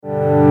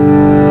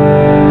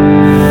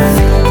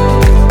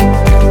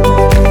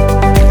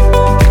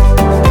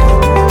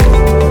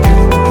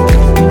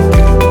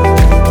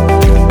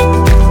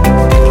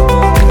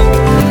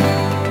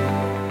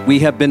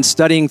have been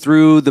studying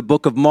through the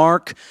book of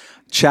Mark,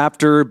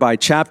 chapter by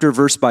chapter,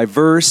 verse by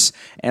verse,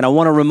 and I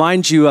want to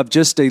remind you of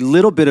just a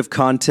little bit of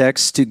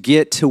context to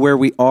get to where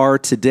we are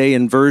today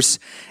in verse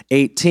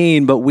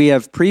 18, but we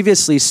have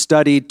previously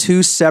studied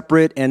two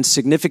separate and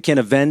significant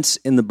events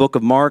in the book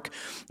of Mark.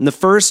 And the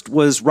first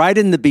was right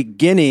in the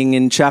beginning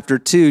in chapter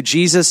 2.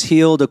 Jesus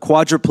healed a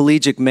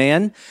quadriplegic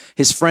man.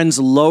 His friends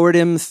lowered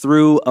him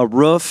through a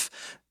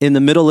roof in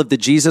the middle of the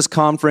Jesus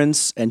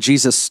conference, and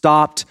Jesus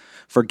stopped,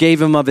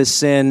 forgave him of his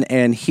sin,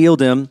 and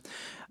healed him.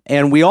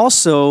 And we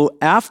also,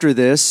 after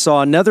this,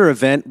 saw another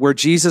event where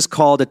Jesus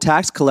called a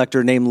tax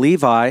collector named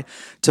Levi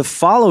to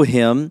follow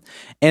him.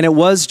 And it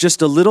was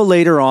just a little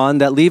later on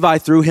that Levi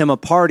threw him a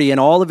party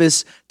and all of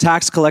his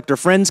tax collector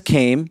friends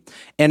came.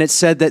 And it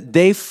said that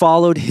they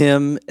followed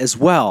him as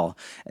well.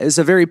 It's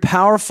a very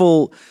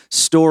powerful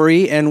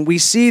story. And we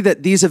see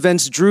that these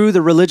events drew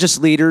the religious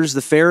leaders,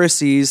 the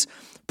Pharisees,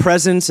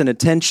 presence and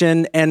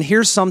attention. And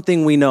here's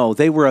something we know.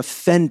 They were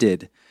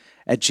offended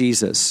at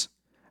Jesus.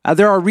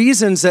 There are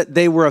reasons that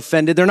they were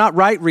offended. They're not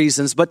right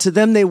reasons, but to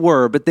them they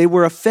were. But they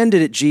were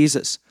offended at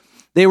Jesus.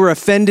 They were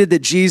offended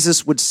that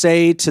Jesus would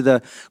say to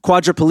the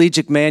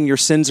quadriplegic man, "Your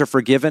sins are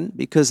forgiven,"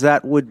 because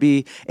that would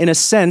be, in a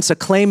sense, a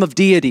claim of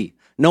deity.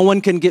 No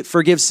one can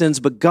forgive sins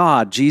but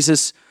God.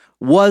 Jesus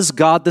was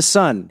God the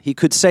Son. He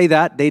could say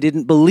that. They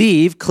didn't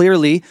believe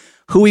clearly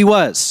who he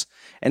was.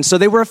 And so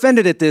they were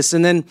offended at this.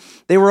 And then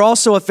they were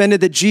also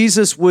offended that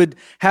Jesus would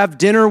have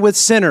dinner with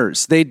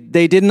sinners. They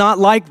did not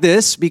like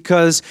this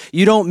because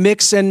you don't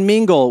mix and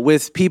mingle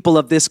with people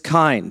of this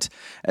kind.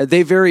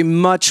 They very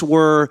much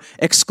were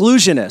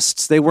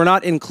exclusionists. They were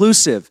not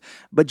inclusive.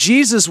 But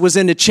Jesus was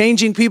into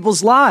changing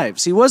people's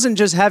lives. He wasn't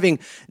just having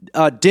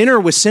dinner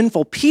with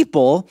sinful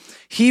people.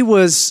 He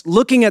was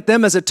looking at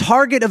them as a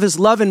target of his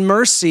love and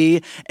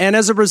mercy. And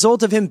as a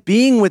result of him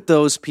being with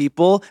those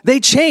people, they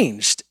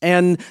changed.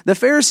 And the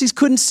Pharisees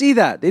couldn't see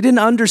that. They didn't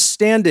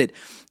understand it.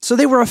 So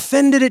they were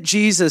offended at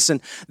Jesus.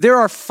 And there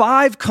are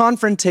 5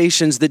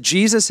 confrontations that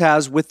Jesus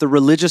has with the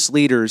religious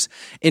leaders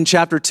in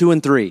chapter 2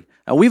 and 3.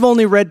 Now, we've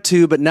only read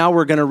 2, but now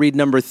we're going to read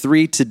number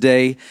 3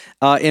 today.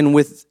 And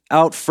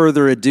without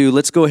further ado,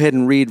 let's go ahead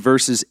and read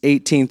verses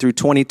 18 through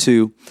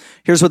 22.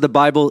 Here's what the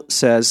Bible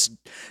says.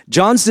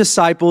 John's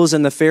disciples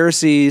and the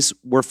Pharisees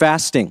were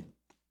fasting.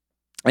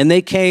 And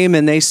they came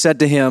and they said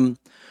to him,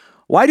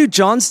 "Why do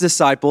John's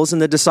disciples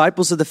and the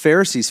disciples of the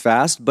Pharisees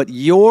fast, but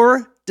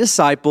your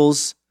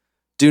disciples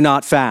do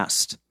not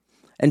fast?"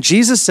 And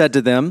Jesus said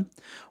to them,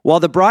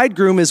 "While the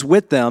bridegroom is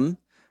with them,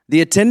 the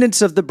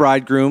attendants of the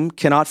bridegroom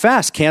cannot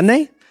fast, can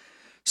they?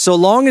 So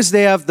long as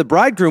they have the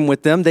bridegroom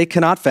with them, they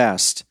cannot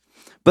fast.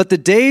 But the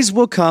days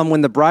will come when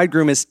the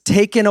bridegroom is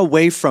taken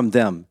away from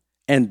them,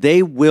 and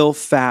they will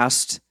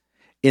fast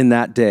in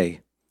that day."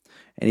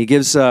 And he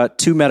gives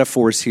 2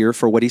 metaphors here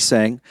for what he's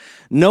saying.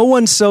 "No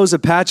one sews a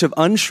patch of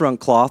unshrunk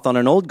cloth on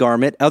an old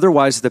garment,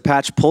 otherwise the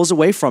patch pulls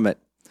away from it.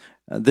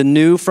 The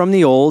new from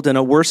the old, and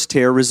a worse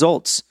tear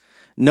results.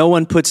 No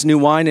one puts new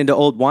wine into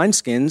old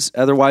wineskins,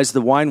 otherwise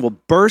the wine will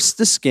burst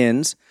the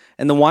skins,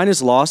 and the wine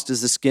is lost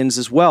as the skins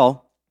as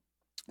well.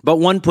 But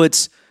one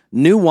puts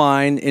new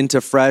wine into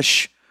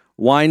fresh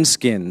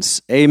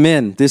wineskins."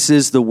 Amen. This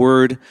is the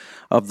word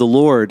of the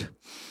Lord.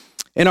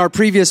 In our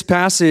previous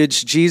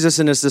passage, Jesus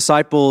and his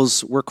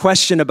disciples were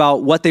questioned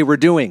about what they were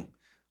doing.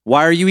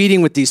 Why are you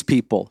eating with these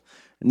people?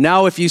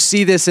 Now, if you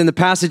see this in the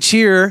passage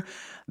here,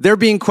 they're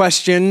being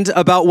questioned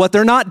about what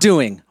they're not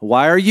doing.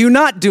 Why are you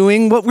not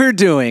doing what we're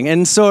doing?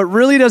 And so it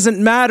really doesn't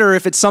matter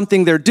if it's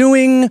something they're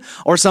doing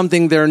or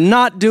something they're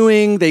not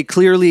doing. They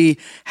clearly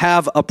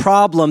have a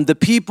problem. The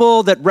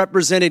people that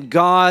represented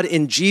God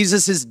in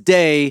Jesus'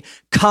 day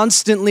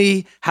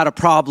constantly had a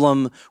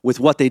problem with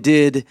what they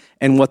did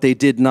and what they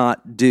did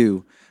not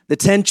do. The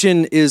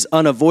tension is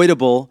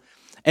unavoidable.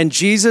 And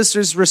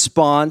Jesus'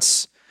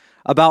 response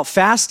about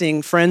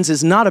fasting, friends,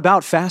 is not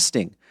about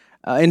fasting.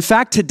 In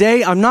fact,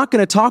 today, I'm not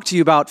going to talk to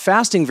you about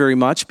fasting very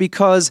much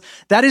because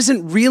that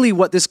isn't really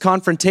what this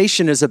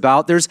confrontation is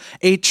about. There's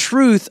a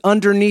truth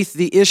underneath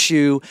the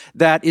issue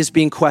that is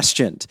being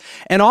questioned.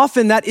 And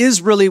often that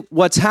is really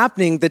what's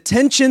happening. The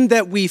tension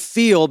that we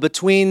feel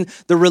between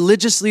the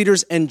religious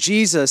leaders and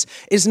Jesus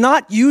is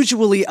not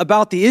usually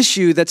about the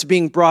issue that's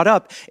being brought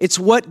up. It's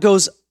what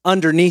goes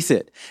underneath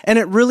it. And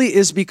it really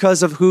is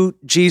because of who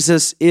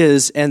Jesus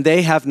is, and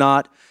they have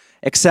not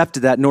accepted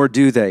that, nor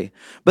do they.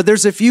 But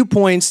there's a few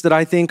points that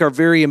I think are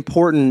very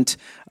important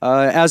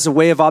as a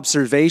way of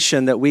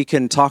observation that we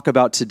can talk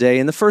about today.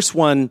 And the first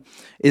one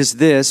is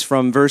this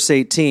from verse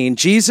 18.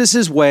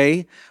 Jesus'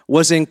 way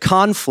was in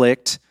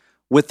conflict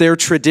with their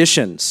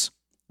traditions.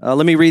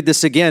 Let me read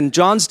this again.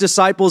 John's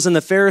disciples and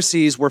the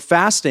Pharisees were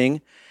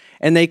fasting,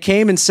 and they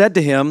came and said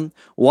to him,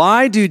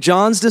 "Why do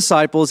John's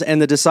disciples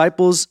and the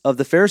disciples of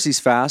the Pharisees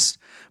fast,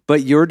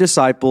 but your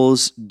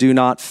disciples do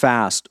not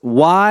fast?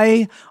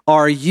 Why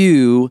are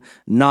you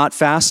not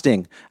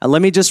fasting?" And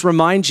let me just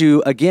remind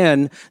you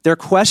again, their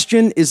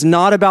question is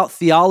not about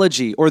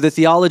theology or the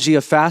theology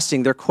of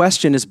fasting. Their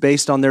question is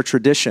based on their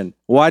tradition.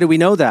 Why do we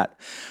know that?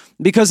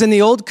 Because in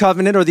the Old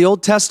Covenant or the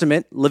Old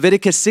Testament,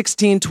 Leviticus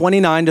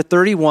 16:29 to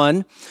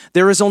 31,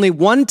 there is only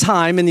one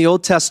time in the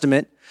Old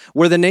Testament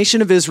where the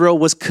nation of Israel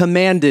was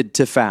commanded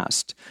to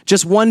fast.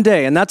 Just one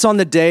day, and that's on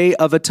the Day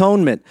of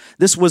Atonement.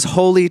 This was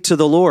holy to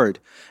the Lord.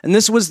 And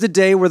this was the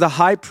day where the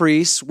high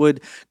priest would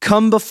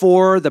come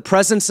before the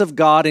presence of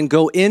God and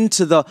go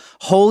into the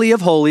Holy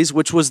of Holies,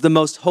 which was the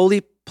most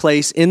holy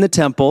place in the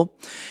temple,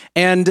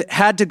 and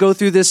had to go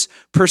through this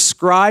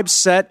prescribed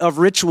set of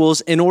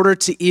rituals in order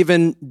to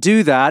even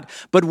do that,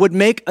 but would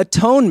make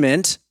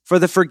atonement for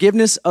the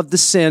forgiveness of the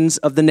sins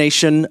of the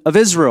nation of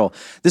Israel.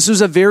 This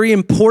was a very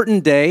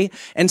important day,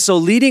 and so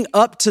leading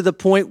up to the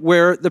point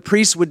where the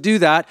priests would do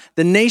that,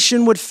 the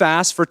nation would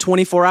fast for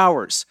 24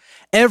 hours.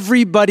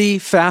 Everybody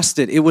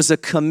fasted. It was a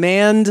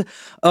command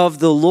of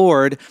the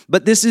Lord,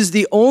 but this is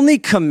the only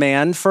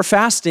command for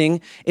fasting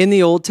in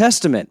the Old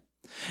Testament.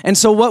 And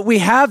so what we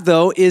have,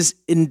 though, is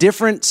in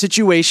different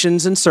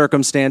situations and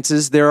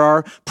circumstances, there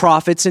are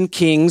prophets and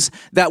kings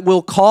that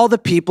will call the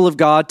people of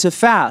God to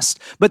fast.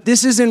 But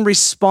this is in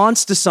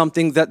response to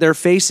something that they're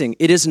facing.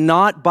 It is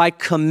not by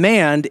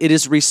command, it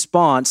is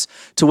response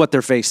to what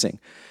they're facing.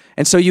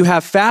 And so you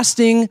have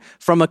fasting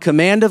from a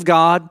command of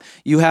God.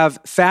 You have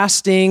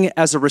fasting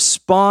as a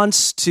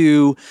response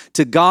to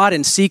God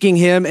and seeking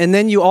Him. And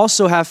then you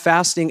also have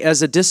fasting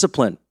as a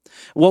discipline.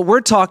 What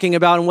we're talking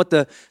about and what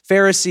the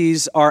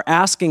Pharisees are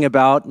asking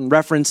about in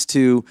reference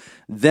to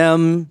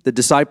them, the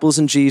disciples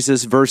and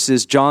Jesus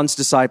versus John's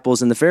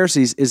disciples and the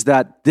Pharisees, is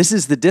that this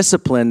is the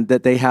discipline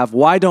that they have.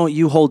 Why don't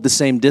you hold the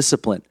same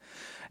discipline?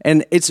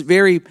 And it's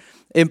very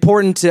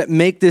important to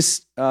make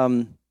this,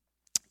 to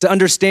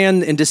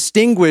understand and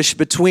distinguish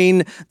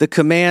between the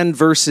command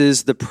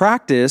versus the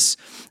practice.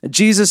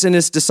 Jesus and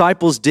his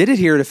disciples did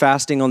adhere to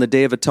fasting on the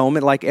Day of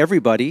Atonement like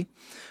everybody.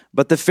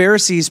 But the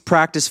Pharisees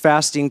practice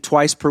fasting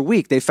twice per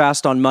week. They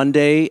fast on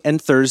Monday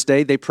and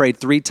Thursday. They prayed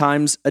 3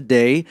 times a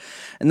day.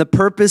 And the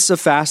purpose of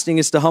fasting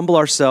is to humble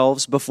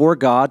ourselves before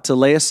God, to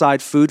lay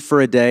aside food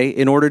for a day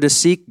in order to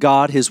seek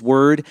God, His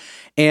word,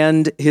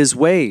 and His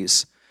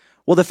ways.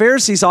 Well, the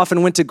Pharisees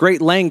often went to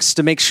great lengths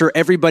to make sure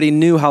everybody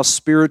knew how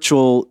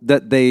spiritual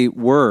that they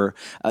were.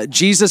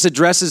 Jesus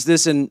addresses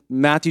this in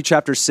Matthew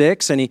chapter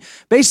 6, and he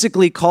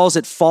basically calls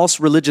it false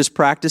religious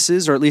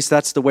practices, or at least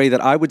that's the way that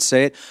I would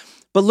say it.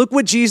 But look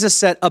what Jesus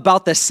said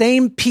about the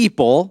same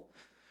people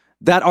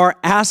that are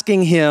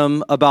asking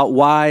him about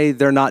why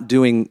they're not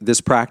doing this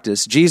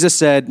practice. Jesus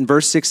said in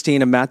verse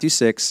 16 of Matthew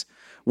 6,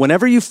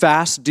 "Whenever you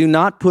fast, do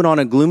not put on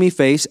a gloomy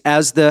face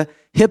as the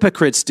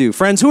hypocrites do."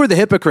 Friends, who are the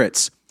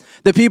hypocrites?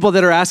 The people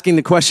that are asking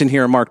the question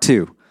here in Mark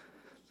 2.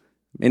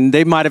 And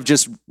they might have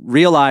just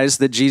realized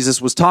that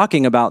Jesus was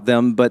talking about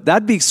them, but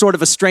that'd be sort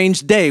of a strange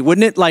day,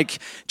 wouldn't it? Like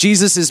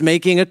Jesus is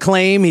making a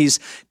claim, he's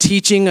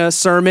teaching a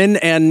sermon,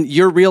 and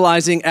you're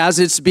realizing as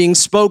it's being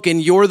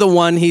spoken, you're the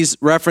one he's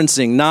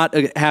referencing. Not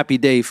a happy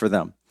day for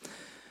them.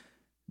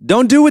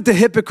 Don't do what the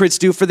hypocrites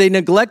do, for they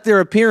neglect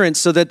their appearance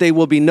so that they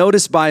will be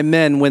noticed by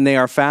men when they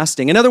are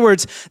fasting. In other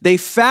words, they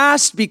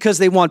fast because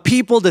they want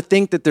people to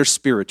think that they're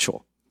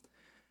spiritual.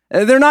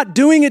 They're not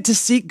doing it to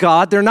seek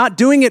God. They're not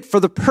doing it for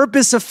the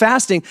purpose of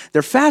fasting.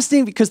 They're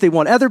fasting because they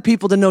want other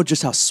people to know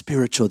just how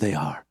spiritual they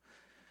are.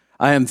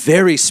 I am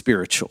very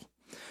spiritual.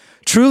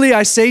 Truly,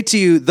 I say to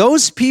you,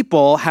 those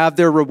people have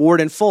their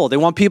reward in full. They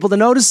want people to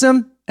notice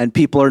them, and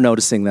people are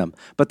noticing them.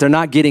 But they're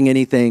not getting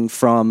anything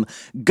from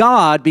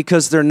God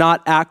because they're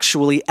not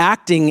actually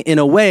acting in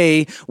a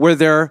way where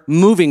they're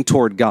moving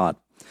toward God.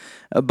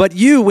 But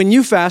you, when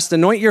you fast,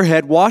 anoint your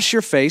head, wash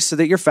your face, so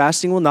that your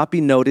fasting will not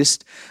be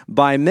noticed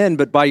by men,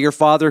 but by your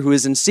Father who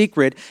is in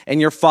secret. And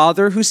your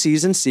Father who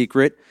sees in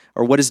secret,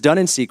 or what is done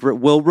in secret,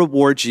 will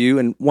reward you.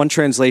 And one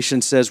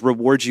translation says,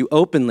 reward you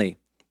openly.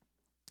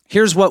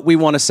 Here's what we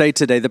want to say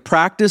today. The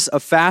practice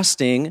of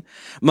fasting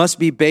must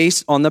be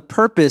based on the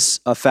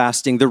purpose of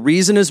fasting. The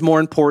reason is more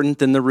important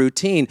than the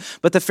routine.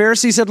 But the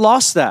Pharisees had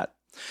lost that.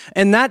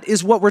 And that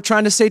is what we're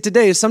trying to say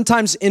today, is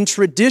sometimes in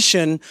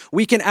tradition,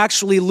 we can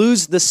actually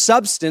lose the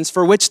substance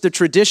for which the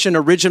tradition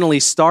originally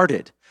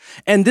started.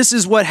 And this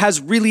is what has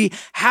really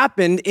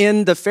happened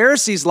in the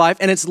Pharisees' life,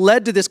 and it's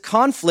led to this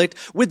conflict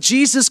with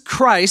Jesus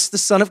Christ, the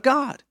Son of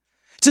God,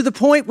 to the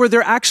point where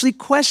they're actually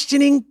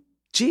questioning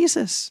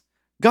Jesus,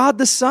 God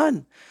the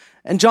Son.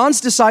 And John's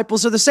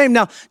disciples are the same.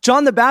 Now,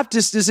 John the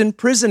Baptist is in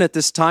prison at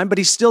this time, but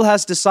he still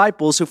has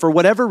disciples who, for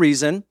whatever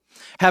reason,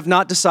 have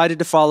not decided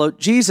to follow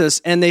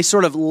Jesus, and they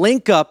sort of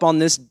link up on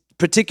this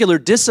particular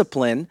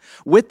discipline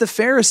with the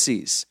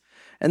Pharisees.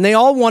 And they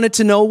all wanted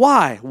to know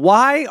why.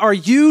 Why are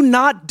you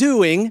not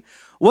doing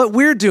what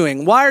we're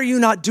doing? Why are you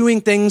not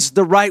doing things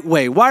the right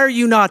way? Why are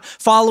you not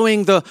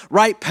following the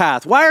right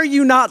path? Why are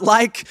you not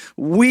like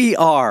we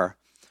are?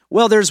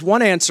 Well, there's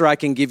one answer I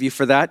can give you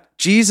for that.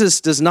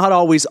 Jesus does not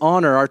always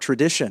honor our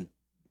tradition.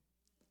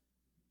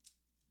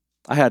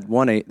 I had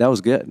that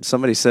was good.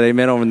 Somebody said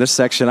amen over in this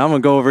section. I'm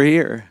going to go over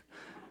here.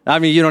 I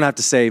mean, you don't have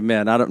to say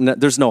amen.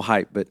 There's no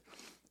hype, but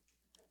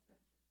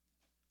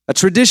a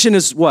tradition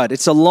is what?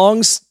 It's a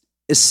long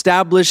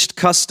established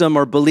custom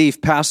or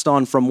belief passed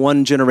on from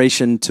one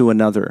generation to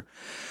another.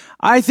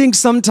 I think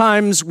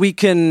sometimes we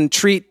can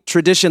treat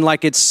tradition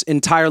like it's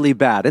entirely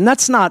bad, and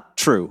that's not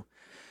true.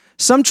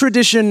 Some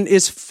tradition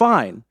is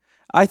fine.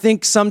 I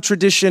think some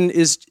tradition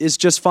is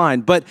just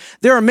fine, but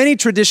there are many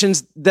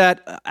traditions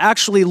that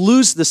actually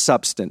lose the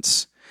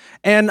substance.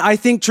 And I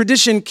think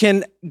tradition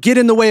can get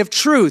in the way of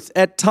truth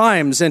at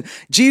times, and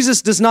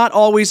Jesus does not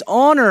always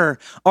honor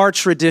our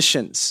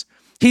traditions.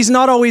 He's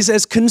not always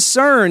as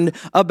concerned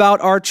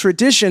about our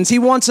traditions. He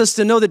wants us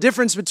to know the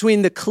difference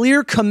between the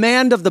clear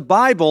command of the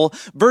Bible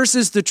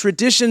versus the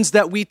traditions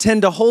that we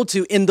tend to hold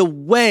to in the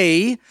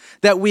way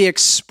that we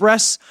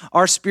express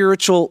our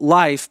spiritual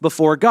life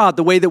before God,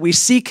 the way that we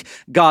seek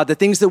God, the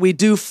things that we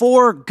do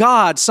for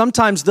God.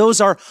 Sometimes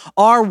those are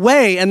our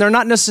way, and they're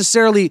not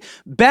necessarily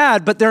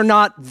bad, but they're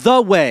not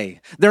the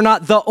way. They're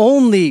not the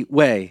only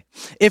way.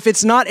 If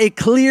it's not a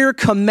clear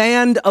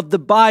command of the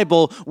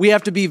Bible, we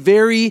have to be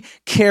very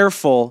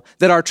careful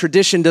that our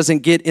tradition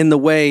doesn't get in the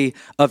way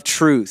of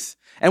truth.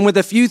 And with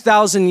a few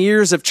thousand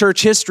years of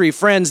church history,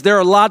 friends, there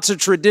are lots of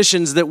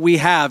traditions that we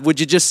have. Would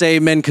you just say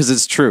amen because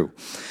it's true?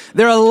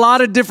 There are a lot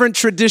of different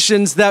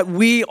traditions that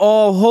we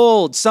all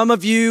hold. Some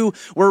of you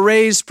were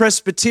raised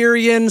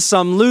Presbyterian,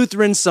 some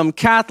Lutheran, some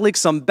Catholic,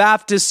 some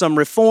Baptist, some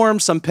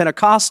Reformed, some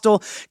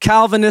Pentecostal,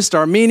 Calvinist,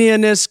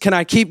 Arminianist. Can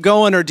I keep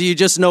going, or do you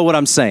just know what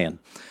I'm saying?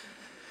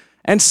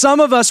 And some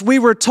of us, we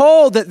were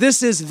told that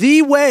this is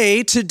the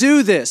way to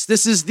do this.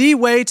 This is the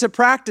way to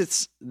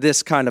practice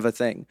this kind of a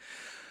thing.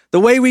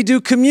 The way we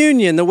do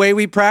communion, the way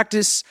we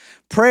practice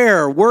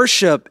prayer,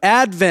 worship,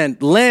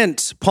 Advent,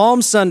 Lent,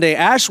 Palm Sunday,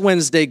 Ash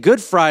Wednesday,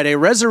 Good Friday,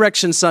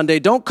 Resurrection Sunday.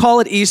 Don't call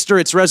it Easter,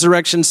 it's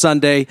Resurrection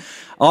Sunday.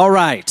 All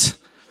right.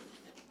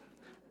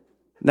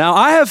 Now,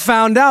 I have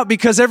found out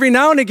because every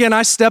now and again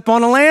I step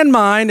on a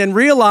landmine and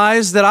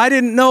realize that I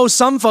didn't know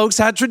some folks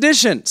had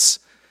traditions.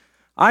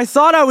 I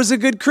thought I was a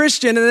good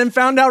Christian and then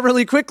found out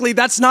really quickly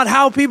that's not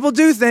how people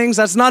do things.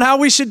 That's not how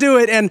we should do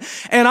it. And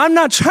I'm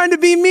not trying to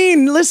be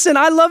mean. Listen,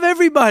 I love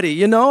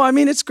everybody,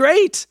 it's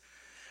great.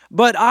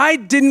 But I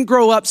didn't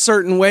grow up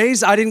certain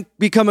ways. I didn't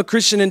become a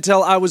Christian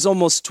until I was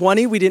almost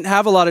 20. We didn't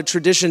have a lot of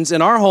traditions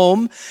in our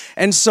home.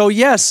 And so,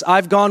 yes,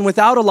 I've gone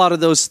without a lot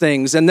of those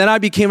things. And then I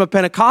became a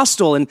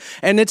Pentecostal. And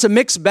it's a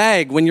mixed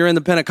bag when you're in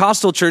the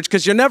Pentecostal church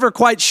because you're never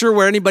quite sure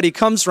where anybody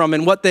comes from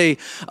and what they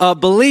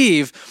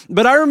believe.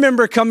 But I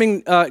remember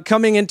coming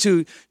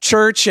into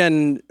church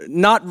and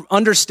not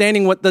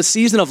understanding what the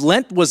season of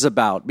Lent was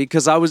about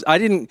because I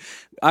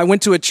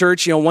went to a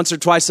church, once or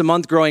twice a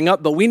month growing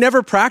up, but we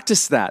never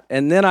practiced that.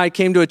 And then I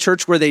came to a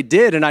church where they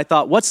did, and I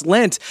thought, what's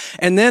Lent?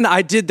 And then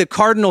I did the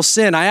cardinal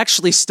sin. I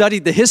actually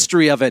studied the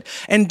history of it.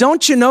 And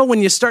don't you know, when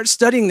you start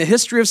studying the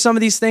history of some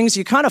of these things,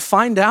 you kind of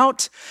find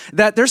out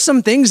that there's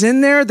some things in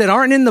there that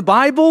aren't in the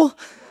Bible.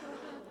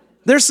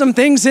 There's some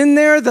things in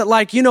there that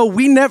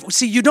we never,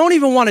 see, you don't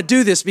even want to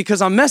do this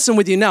because I'm messing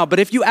with you now, but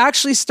if you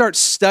actually start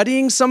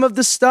studying some of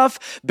the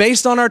stuff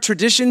based on our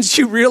traditions,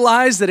 you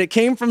realize that it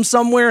came from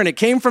somewhere and it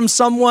came from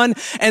someone,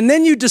 and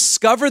then you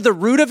discover the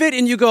root of it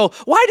and you go,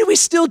 why do we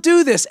still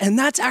do this? And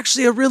that's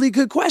actually a really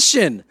good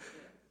question.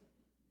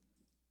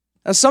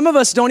 Now, some of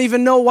us don't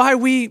even know why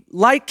we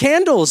light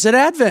candles at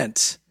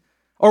Advent,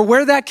 or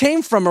where that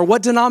came from, or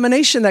what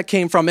denomination that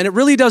came from. And it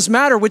really does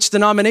matter which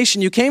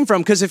denomination you came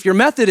from, because if you're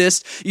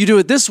Methodist, you do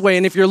it this way,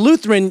 and if you're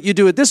Lutheran, you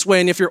do it this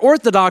way, and if you're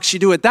Orthodox, you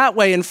do it that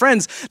way. And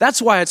friends,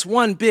 that's why it's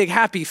one big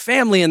happy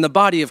family in the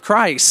body of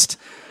Christ.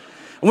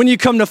 When you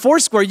come to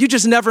Foursquare, you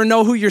just never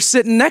know who you're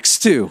sitting next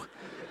to.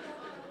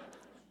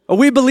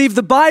 We believe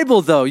the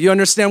Bible, though. You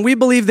understand? We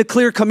believe the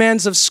clear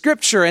commands of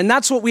Scripture, and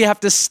that's what we have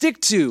to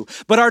stick to.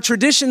 But our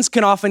traditions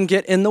can often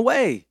get in the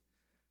way.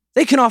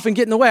 They can often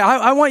get in the way.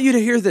 I want you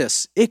to hear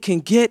this. It can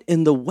get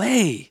in the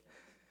way.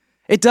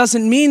 It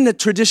doesn't mean that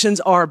traditions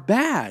are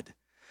bad,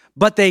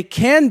 but they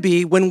can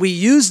be when we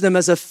use them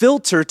as a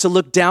filter to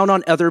look down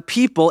on other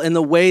people in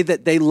the way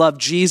that they love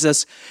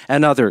Jesus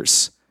and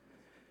others.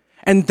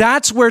 And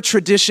that's where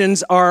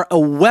traditions are a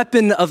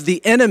weapon of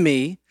the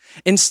enemy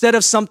instead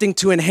of something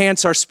to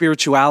enhance our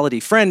spirituality.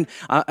 Friend,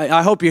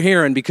 I hope you're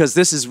hearing, because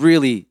this is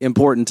really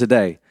important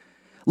today.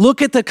 Look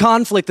at the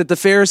conflict that the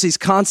Pharisees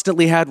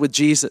constantly had with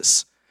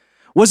Jesus.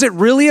 Was it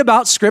really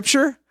about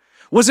Scripture?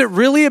 Was it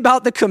really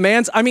about the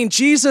commands?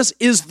 Jesus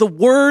is the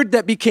Word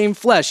that became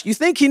flesh. You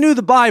think he knew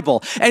the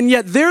Bible, and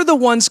yet they're the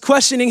ones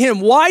questioning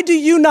him. Why do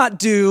you not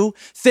do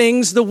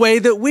things the way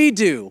that we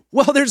do?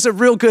 Well, there's a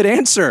real good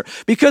answer,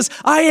 because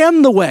I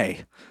am the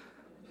way.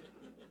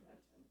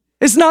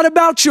 It's not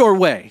about your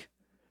way.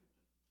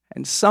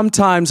 And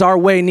sometimes our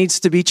way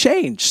needs to be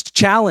changed,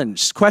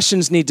 challenged.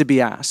 Questions need to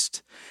be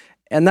asked.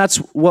 And that's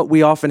what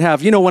we often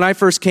have. When I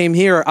first came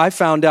here, I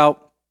found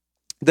out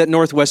that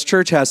Northwest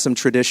Church has some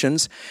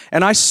traditions,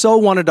 and I so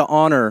wanted to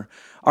honor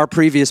our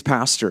previous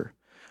pastor.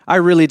 I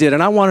really did,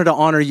 and I wanted to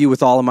honor you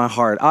with all of my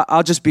heart.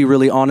 I'll just be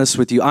really honest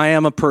with you. I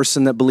am a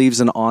person that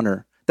believes in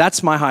honor.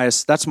 That's my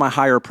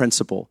higher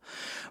principle.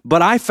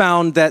 But I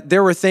found that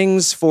there were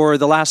things for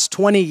the last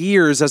 20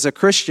 years as a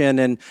Christian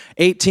and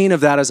 18 of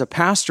that as a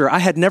pastor I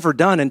had never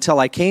done until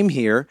I came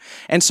here.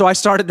 And so I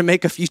started to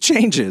make a few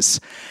changes.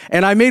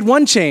 And I made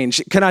one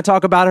change. Can I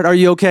talk about it? Are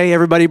you okay?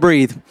 Everybody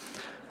breathe.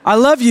 I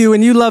love you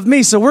and you love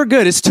me, so we're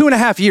good. It's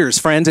 2.5 years,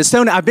 friends.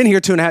 I've been here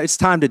 2.5. It's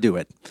time to do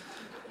it.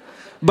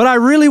 But I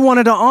really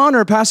wanted to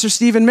honor Pastor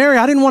Steve and Mary.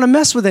 I didn't want to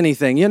mess with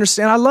anything. You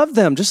understand? I love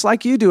them just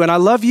like you do, and I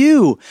love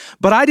you.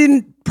 But I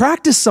didn't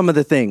practice some of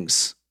the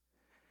things.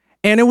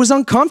 And it was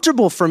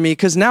uncomfortable for me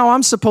because now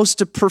I'm supposed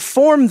to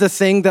perform the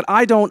thing that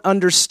I don't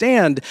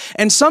understand.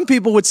 And some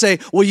people would say,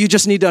 well, you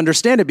just need to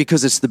understand it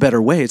because it's the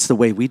better way. It's the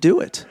way we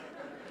do it.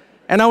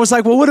 And I was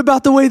like, well, what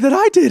about the way that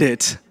I did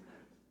it?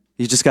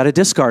 You just got to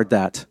discard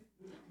that.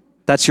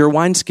 That's your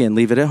wineskin.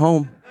 Leave it at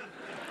home.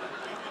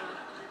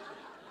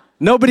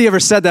 Nobody ever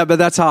said that, but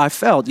that's how I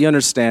felt. You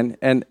understand?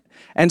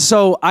 And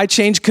so I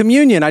changed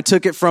communion. I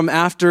took it from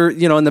after,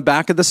 in the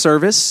back of the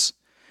service,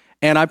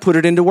 and I put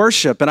it into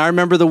worship. And I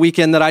remember the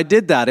weekend that I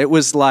did that. It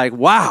was like,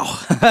 wow.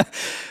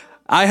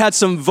 I had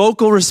some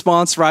vocal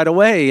response right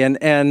away.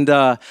 And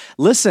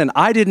listen,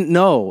 I didn't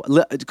know,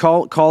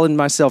 calling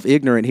myself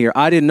ignorant here,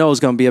 I didn't know it was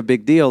going to be a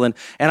big deal. And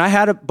I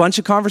had a bunch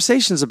of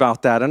conversations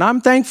about that. And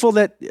I'm thankful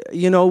that,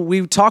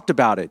 we talked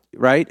about it,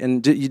 right?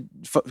 And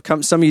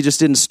some of you just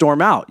didn't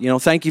storm out.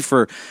 Thank you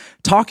for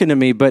talking to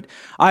me. But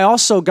I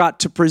also got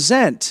to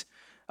present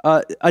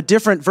a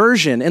different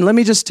version. And let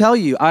me just tell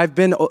you, I've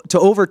been to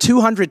over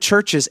 200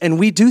 churches, and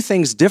we do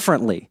things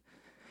differently.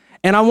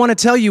 And I want to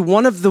tell you,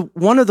 one of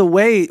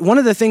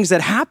the things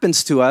that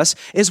happens to us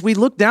is we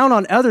look down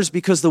on others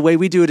because the way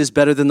we do it is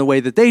better than the way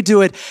that they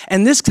do it.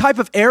 And this type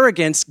of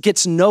arrogance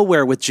gets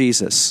nowhere with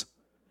Jesus.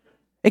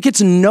 It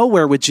gets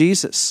nowhere with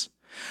Jesus.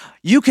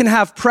 You can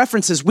have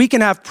preferences. We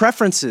can have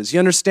preferences. You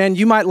understand?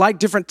 You might like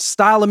different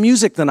style of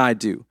music than I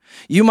do.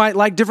 You might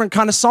like different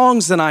kind of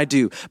songs than I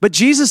do. But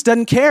Jesus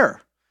doesn't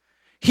care.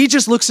 He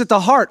just looks at the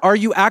heart. Are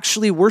you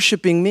actually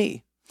worshiping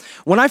me?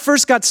 When I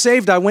first got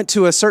saved, I went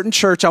to a certain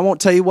church. I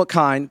won't tell you what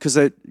kind because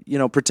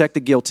protect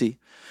the guilty.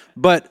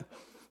 But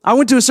I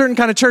went to a certain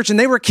kind of church, and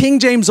they were King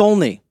James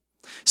only.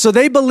 So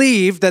they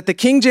believed that the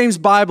King James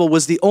Bible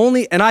was the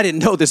only, and I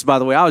didn't know this, by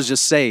the way. I was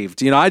just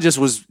saved. I just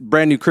was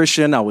brand new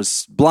Christian. I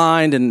was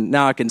blind, and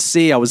now I can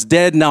see. I was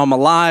dead, now I'm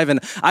alive. And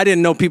I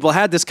didn't know people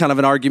had this kind of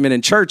an argument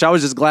in church. I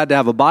was just glad to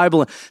have a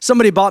Bible.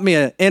 Somebody bought me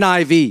an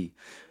NIV,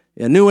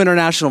 a New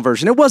International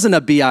Version. It wasn't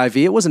a BIV.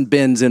 It wasn't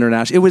Ben's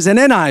International. It was an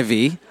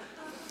NIV.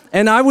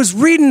 And I was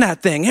reading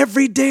that thing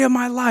every day of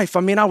my life. I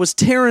mean, I was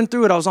tearing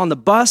through it. I was on the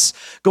bus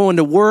going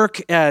to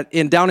work down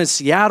in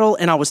Seattle,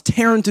 and I was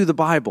tearing through the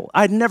Bible.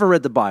 I'd never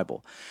read the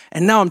Bible.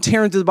 And now I'm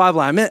tearing through the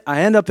Bible. I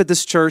end up at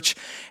this church,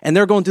 and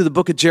they're going through the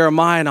book of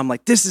Jeremiah, and I'm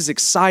like, this is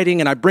exciting.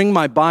 And I bring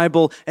my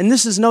Bible, and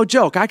this is no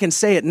joke. I can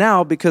say it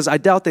now because I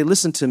doubt they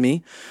listen to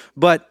me.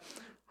 But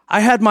I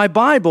had my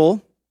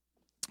Bible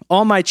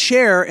on my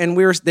chair, and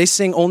they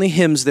sing only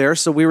hymns there,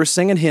 so we were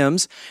singing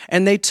hymns,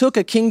 and they took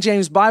a King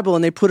James Bible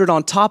and they put it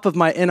on top of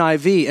my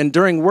NIV, and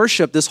during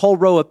worship, this whole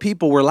row of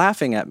people were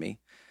laughing at me.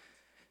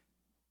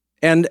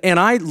 And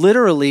I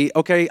literally,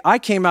 I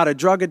came out of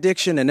drug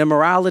addiction and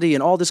immorality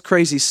and all this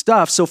crazy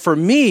stuff, so for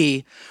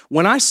me,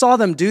 when I saw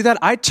them do that,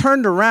 I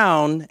turned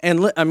around,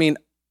 and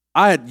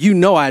I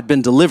had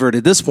been delivered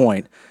at this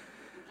point.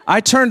 I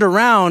turned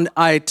around,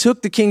 I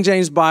took the King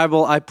James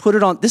Bible, I put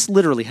it on, this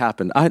literally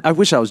happened. I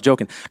wish I was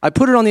joking. I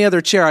put it on the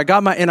other chair, I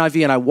got my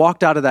NIV, and I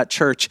walked out of that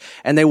church,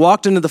 and they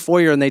walked into the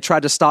foyer, and they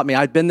tried to stop me.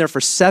 I'd been there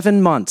for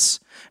 7 months,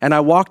 and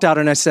I walked out,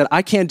 and I said,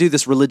 I can't do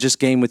this religious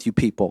game with you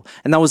people.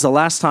 And that was the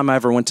last time I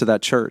ever went to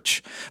that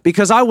church,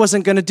 because I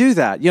wasn't going to do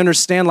that. You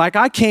understand? Like,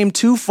 I came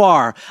too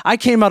far. I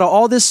came out of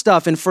all this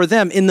stuff, and for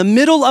them, in the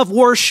middle of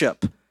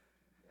worship,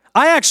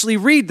 I actually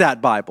read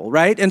that Bible,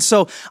 right? And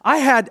so I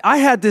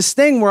had this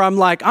thing where I'm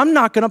like, I'm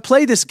not going to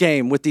play this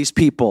game with these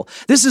people.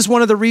 This is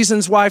one of the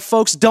reasons why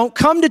folks don't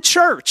come to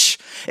church,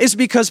 is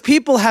because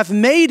people have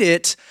made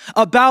it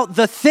about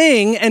the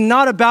thing and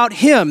not about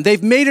him.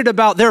 They've made it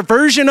about their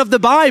version of the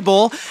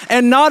Bible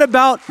and not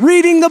about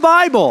reading the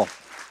Bible.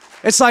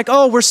 It's like,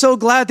 oh, we're so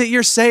glad that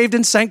you're saved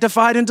and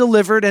sanctified and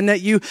delivered, and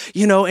that you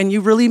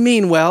really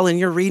mean well, and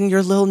you're reading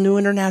your little New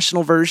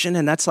International Version,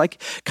 and that's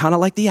like kind of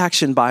like the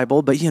Action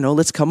Bible, but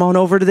let's come on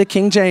over to the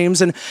King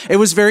James. And it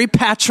was very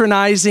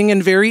patronizing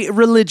and very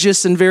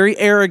religious and very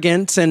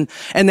arrogant, and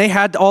they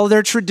had all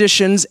their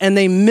traditions, and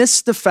they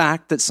missed the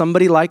fact that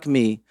somebody like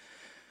me,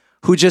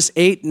 who just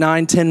 8,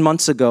 9, 10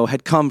 months ago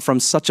had come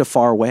from such a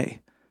far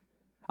way.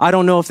 I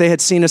don't know if they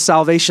had seen a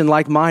salvation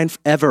like mine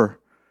ever.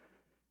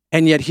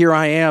 And yet here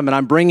I am, and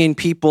I'm bringing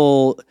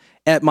people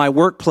at my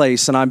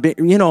workplace, and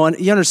and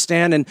you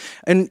understand,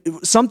 and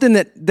something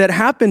that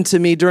happened to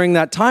me during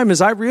that time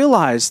is I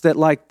realized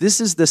that this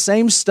is the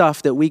same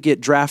stuff that we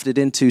get drafted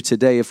into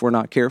today if we're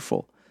not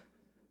careful.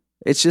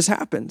 It just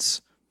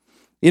happens.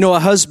 A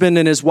husband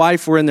and his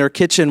wife were in their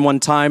kitchen one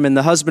time, and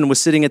the husband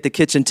was sitting at the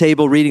kitchen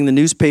table reading the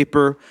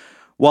newspaper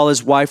while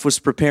his wife was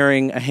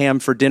preparing a ham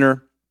for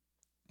dinner.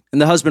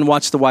 And the husband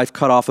watched the wife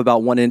cut off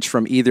about 1 inch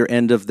from either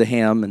end of the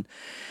ham. And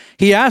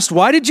he asked,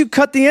 "Why did you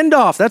cut the end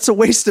off? That's a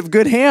waste of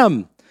good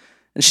ham."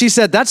 And she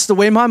said, "That's the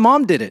way my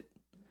mom did it."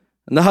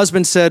 And the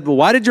husband said, "Well,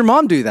 why did your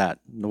mom do that?"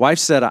 And the wife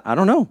said, "I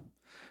don't know."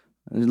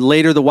 And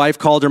later, the wife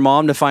called her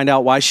mom to find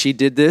out why she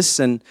did this.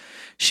 And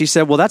she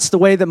said, "Well, that's the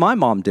way that my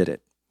mom did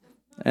it."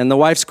 And the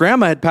wife's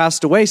grandma had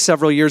passed away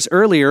several years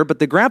earlier, but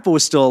the grandpa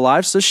was still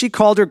alive. So she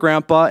called her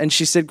grandpa and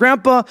she said,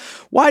 "Grandpa,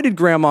 why did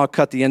grandma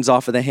cut the ends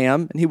off of the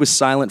ham?" And he was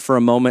silent for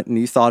a moment and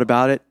he thought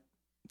about it.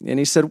 And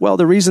he said, "Well,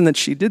 the reason that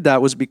she did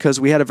that was because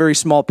we had a very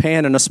small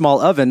pan and a small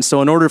oven.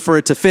 So in order for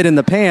it to fit in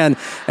the pan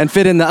and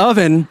fit in the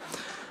oven,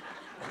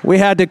 we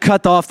had to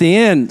cut off the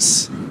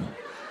ends."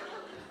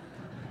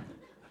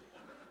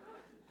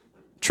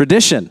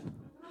 Tradition.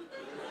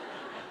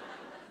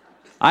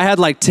 I had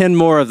like 10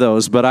 more of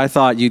those, but I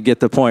thought you'd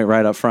get the point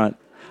right up front.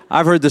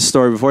 I've heard this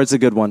story before. It's a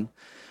good one.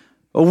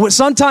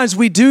 Sometimes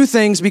we do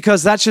things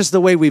because that's just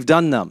the way we've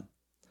done them.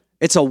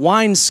 It's a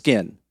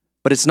wineskin,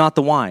 but it's not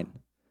the wine.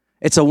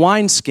 It's a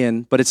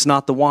wineskin, but it's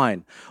not the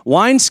wine.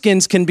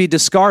 Wineskins can be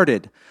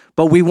discarded,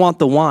 but we want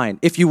the wine.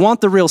 If you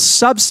want the real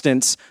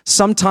substance,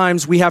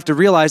 sometimes we have to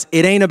realize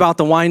it ain't about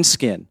the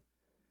wineskin.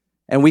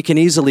 And we can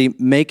easily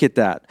make it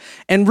that.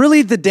 And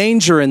really the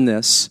danger in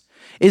this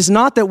is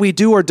not that we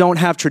do or don't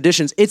have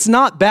traditions. It's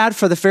not bad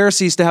for the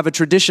Pharisees to have a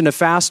tradition to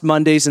fast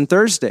Mondays and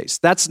Thursdays.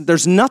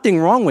 There's nothing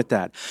wrong with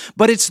that.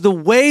 But it's the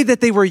way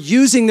that they were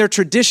using their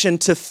tradition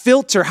to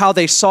filter how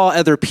they saw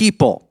other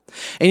people.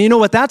 And you know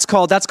what that's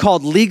called? That's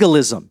called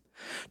legalism.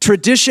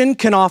 Tradition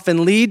can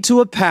often lead to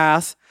a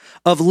path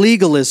of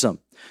legalism.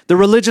 The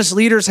religious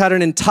leaders had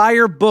an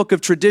entire book of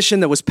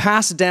tradition that was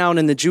passed down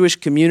in the Jewish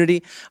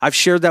community. I've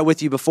shared that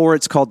with you before.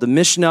 It's called the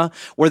Mishnah,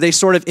 where they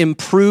sort of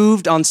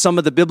improved on some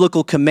of the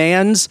biblical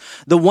commands.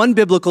 The one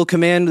biblical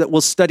command that we'll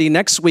study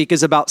next week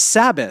is about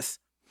Sabbath.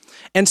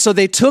 And so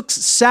they took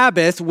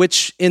Sabbath,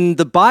 which in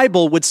the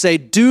Bible would say,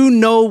 do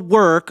no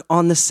work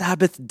on the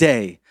Sabbath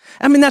day.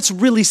 I mean, that's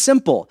really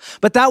simple,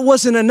 but that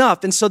wasn't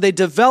enough. And so they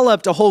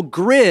developed a whole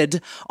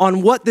grid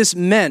on what this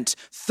meant.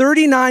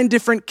 39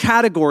 different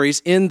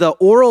categories in the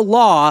oral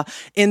law.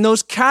 In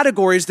those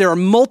categories, there are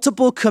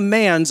multiple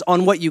commands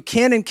on what you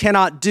can and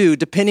cannot do,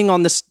 depending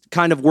on the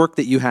kind of work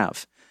that you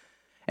have.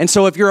 And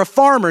so if you're a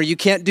farmer, you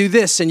can't do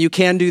this and you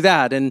can do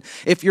that. And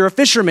if you're a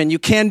fisherman, you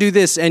can do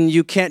this and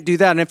you can't do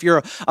that. And if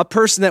you're a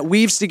person that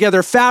weaves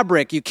together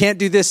fabric, you can't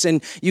do this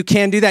and you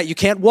can do that. You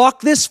can't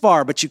walk this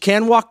far, but you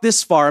can walk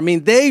this far. I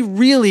mean, they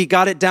really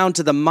got it down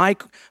to the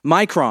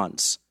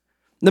microns.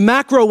 The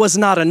macro was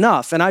not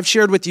enough. And I've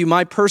shared with you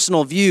my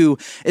personal view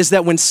is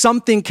that when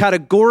something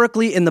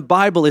categorically in the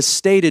Bible is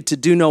stated to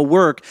do no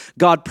work,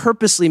 God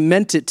purposely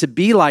meant it to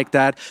be like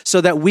that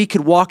so that we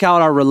could walk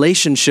out our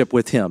relationship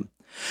with Him.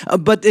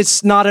 But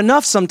it's not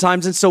enough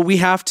sometimes, and so we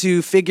have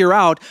to figure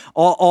out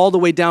all the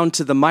way down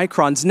to the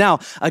microns. Now,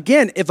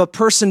 again, if a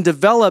person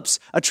develops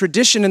a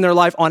tradition in their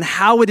life on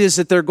how it is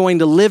that they're going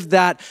to live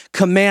that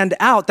command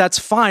out, that's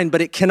fine,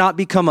 but it cannot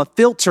become a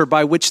filter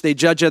by which they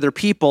judge other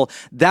people.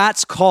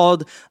 That's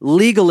called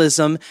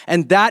legalism,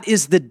 and that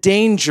is the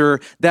danger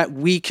that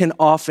we can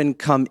often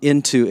come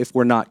into if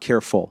we're not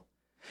careful.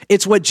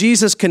 It's what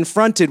Jesus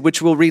confronted,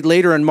 which we'll read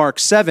later in Mark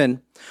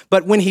 7.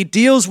 But when he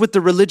deals with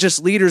the religious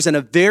leaders in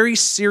a very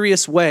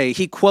serious way,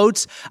 he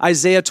quotes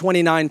Isaiah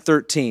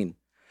 29:13.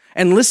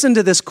 And listen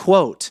to this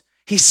quote.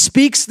 He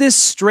speaks this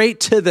straight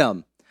to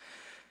them.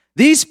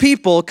 "These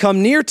people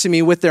come near to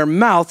me with their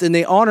mouth and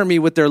they honor me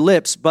with their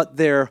lips, but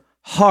their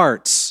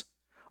hearts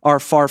are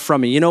far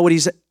from me." You know what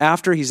he's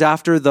after? He's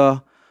after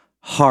the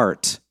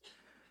heart.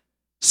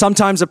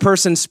 Sometimes a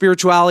person's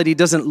spirituality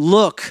doesn't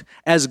look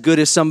as good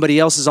as somebody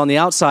else's on the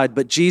outside,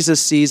 but Jesus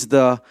sees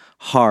the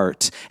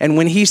heart. And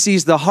when he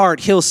sees the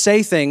heart, he'll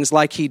say things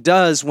like he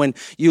does when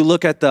you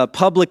look at the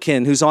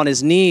publican who's on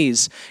his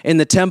knees in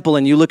the temple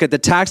and you look at the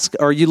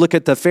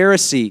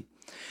Pharisee.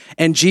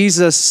 And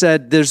Jesus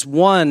said there's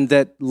one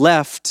that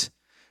left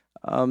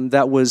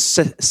that was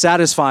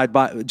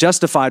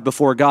justified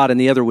before God and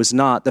the other was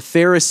not. The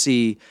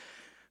Pharisee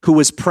who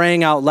was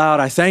praying out loud,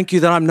 "I thank you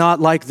that I'm not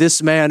like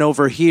this man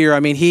over here." I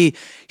mean, he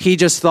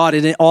just thought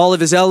in all of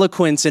his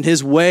eloquence and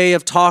his way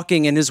of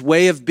talking and his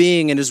way of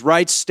being and his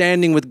right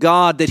standing with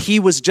God that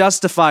he was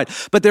justified.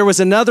 But there was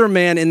another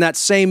man in that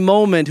same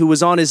moment who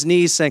was on his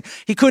knees saying,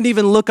 he couldn't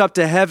even look up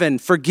to heaven,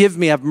 "Forgive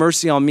me, have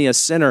mercy on me, a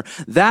sinner."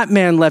 That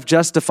man left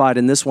justified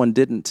and this one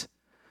didn't.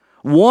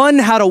 One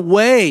had a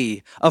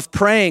way of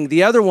praying.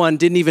 The other one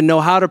didn't even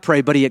know how to pray,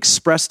 but he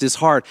expressed his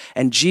heart.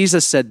 And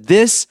Jesus said,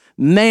 this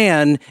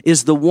man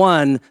is the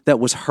one that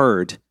was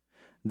heard.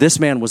 This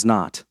man was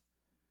not.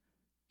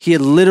 He had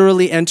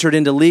literally entered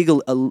into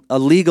a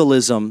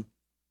legalism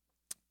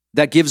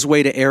that gives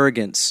way to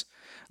arrogance.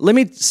 Let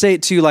me say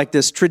it to you like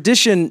this.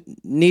 Tradition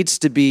needs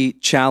to be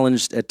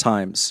challenged at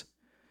times.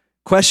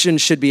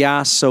 Questions should be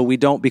asked so we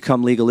don't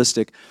become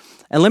legalistic.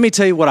 And let me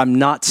tell you what I'm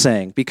not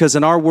saying, because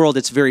in our world,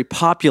 it's very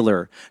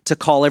popular to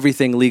call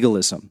everything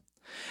legalism.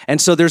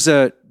 And so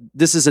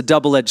this is a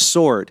double-edged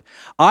sword.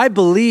 I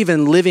believe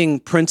in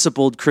living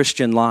principled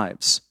Christian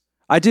lives.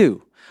 I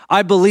do.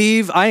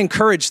 I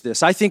encourage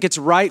this. I think it's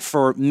right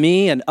for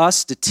me and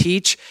us to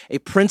teach a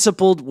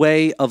principled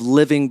way of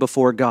living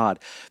before God.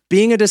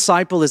 Being a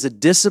disciple is a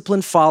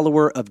disciplined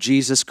follower of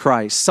Jesus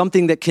Christ,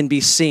 something that can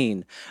be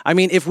seen. I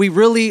mean, if we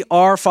really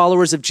are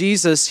followers of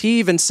Jesus, he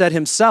even said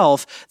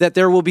himself that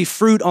there will be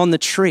fruit on the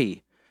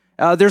tree.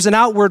 There's an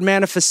outward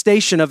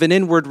manifestation of an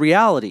inward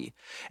reality.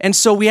 And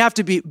so we have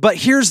to be, but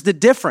here's the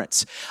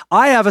difference.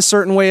 I have a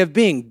certain way of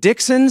being.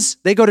 Dixons,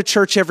 they go to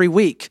church every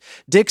week.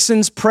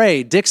 Dixons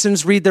pray.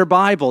 Dixons read their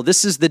Bible.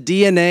 This is the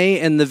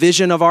DNA and the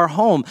vision of our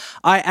home.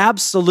 I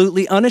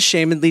absolutely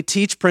unashamedly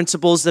teach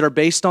principles that are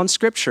based on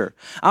Scripture.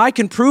 I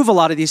can prove a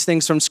lot of these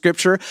things from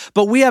Scripture,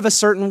 but we have a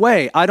certain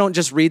way. I don't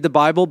just read the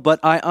Bible, but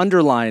I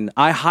underline,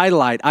 I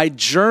highlight, I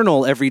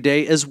journal every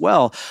day as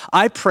well.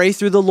 I pray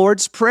through the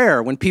Lord's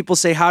Prayer. When people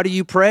say, how do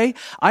you pray?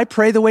 I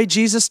pray the way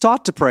Jesus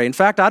taught to pray. In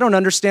fact, I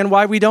don't understand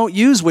why we don't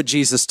use what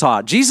Jesus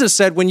taught. Jesus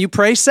said, when you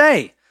pray,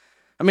 say.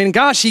 I mean,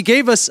 gosh, he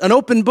gave us an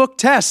open book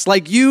test.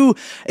 Like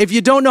if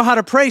you don't know how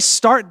to pray,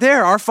 start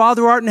there. Our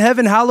Father who art in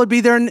heaven, hallowed be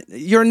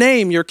your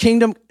name, your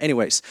kingdom.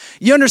 Anyways,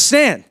 you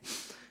understand.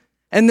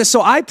 And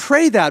so I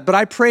pray that, but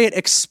I pray it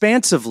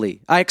expansively.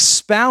 I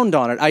expound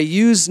on it. I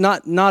use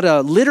not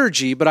a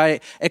liturgy, but I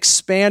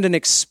expand and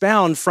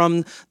expound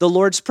from the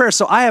Lord's Prayer.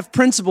 So I have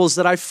principles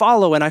that I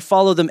follow, and I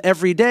follow them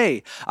every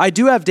day. I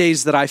do have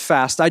days that I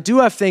fast. I do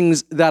have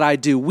things that I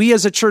do. We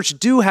as a church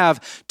do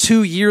have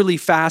 2 yearly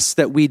fasts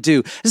that we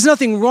do. There's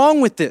nothing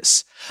wrong with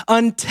this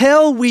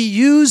until we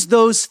use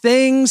those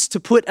things to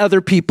put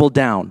other people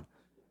down.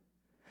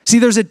 See,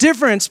 there's a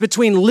difference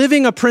between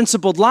living a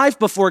principled life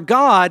before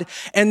God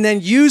and then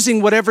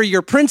using whatever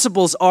your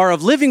principles are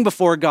of living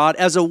before God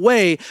as a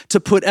way to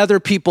put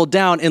other people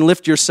down and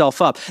lift yourself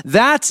up.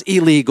 That's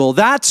illegal.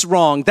 That's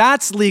wrong.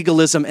 That's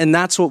legalism. And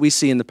that's what we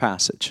see in the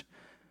passage.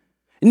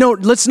 No,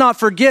 let's not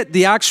forget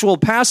the actual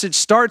passage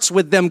starts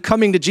with them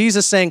coming to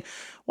Jesus saying,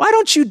 why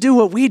don't you do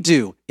what we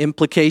do?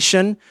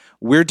 Implication,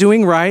 we're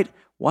doing right.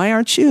 Why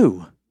aren't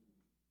you?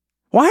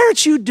 Why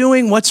aren't you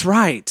doing what's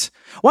right?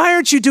 Why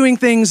aren't you doing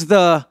things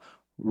the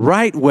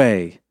right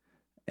way?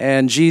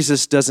 And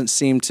Jesus doesn't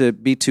seem to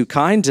be too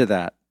kind to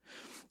that.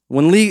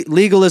 When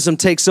legalism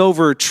takes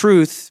over,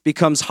 truth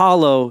becomes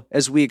hollow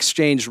as we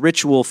exchange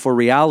ritual for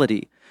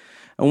reality.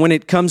 And when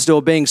it comes to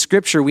obeying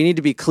Scripture, we need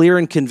to be clear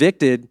and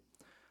convicted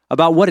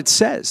about what it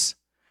says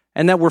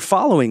and that we're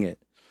following it.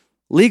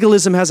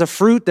 Legalism has a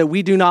fruit that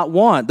we do not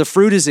want. The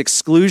fruit is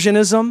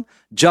exclusionism,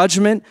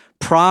 judgment,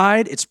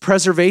 pride, it's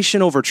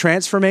preservation over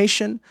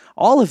transformation.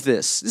 All of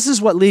this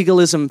is what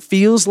legalism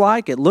feels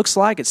like, it looks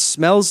like, it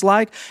smells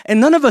like,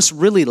 and none of us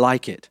really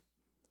like it.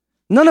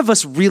 None of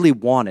us really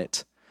want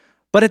it.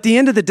 But at the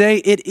end of the day,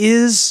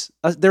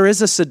 there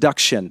is a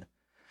seduction.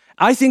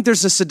 I think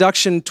there's a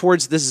seduction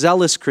towards the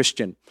zealous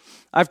Christian.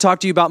 I've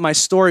talked to you about my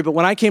story, but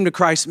when I came to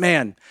Christ,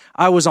 man,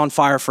 I was on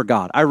fire for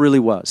God. I really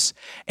was.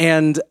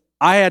 And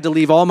I had to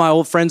leave all my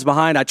old friends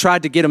behind. I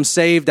tried to get them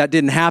saved. That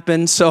didn't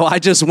happen. So I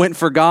just went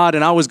for God,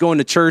 and I was going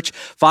to church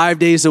 5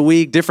 days a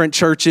week, different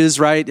churches,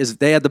 right? As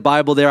they had the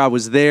Bible there, I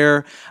was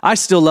there. I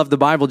still love the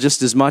Bible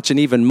just as much and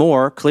even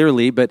more,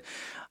 clearly. But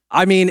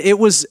I mean,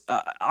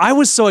 I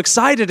was so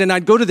excited, and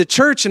I'd go to the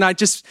church and I'd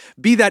just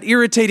be that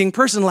irritating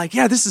person like,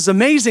 yeah, this is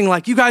amazing.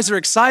 Like, you guys are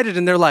excited.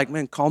 And they're like,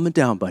 man, calm it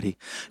down, buddy.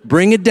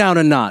 Bring it down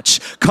a notch.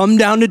 Come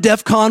down to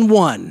DEFCON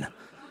 1.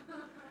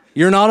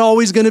 You're not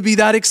always going to be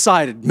that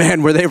excited.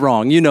 Man, were they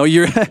wrong. They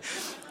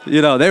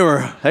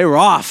were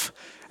off.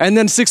 And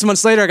then 6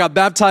 months later, I got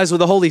baptized with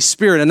the Holy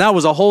Spirit, and that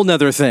was a whole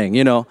nother thing,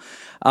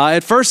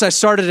 At first, I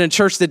started in a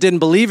church that didn't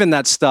believe in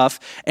that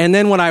stuff. And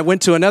then when I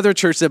went to another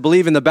church that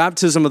believed in the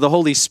baptism of the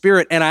Holy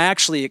Spirit, and I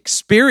actually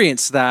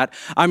experienced that,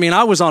 I mean,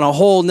 I was on a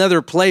whole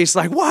nother place,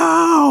 like,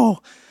 wow.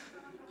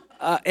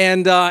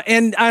 And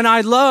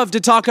I love to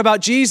talk about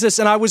Jesus,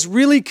 and I was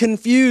really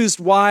confused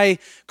why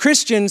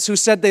Christians who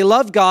said they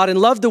loved God and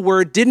loved the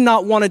Word did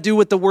not want to do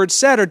what the Word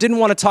said or didn't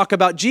want to talk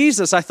about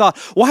Jesus. I thought,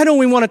 why don't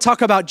we want to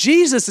talk about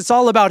Jesus? It's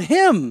all about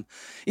Him.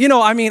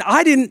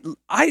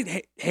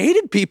 I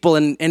hated people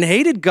and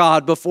hated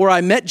God before I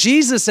met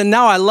Jesus, and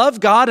now I love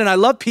God and I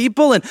love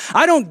people, and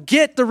I don't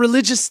get the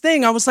religious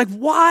thing. I was like,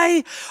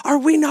 why are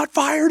we not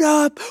fired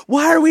up?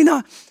 Why are we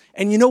not?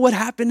 And you know what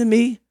happened to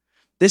me?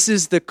 This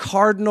is the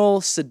cardinal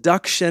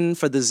seduction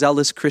for the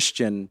zealous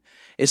Christian,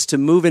 is to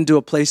move into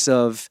a place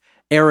of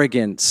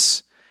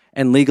arrogance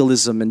and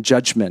legalism and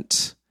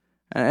judgment.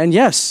 And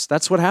yes,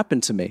 that's what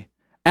happened to me.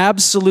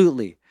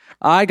 Absolutely.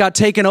 I got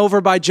taken over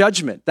by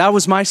judgment. That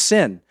was my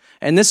sin.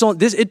 And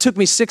it took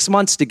me 6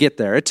 months to get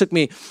there. It took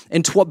me,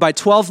 by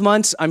 12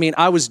 months,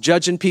 I was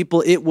judging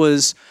people. It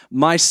was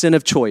my sin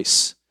of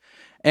choice.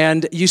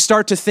 And you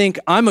start to think,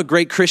 I'm a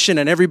great Christian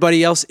and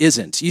everybody else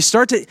isn't.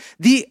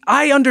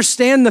 I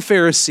understand the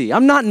Pharisee.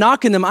 I'm not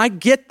knocking them. I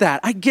get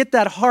that. I get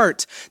that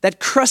heart, that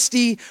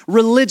crusty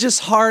religious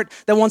heart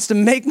that wants to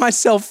make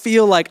myself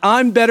feel like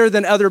I'm better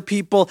than other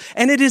people.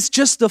 And it is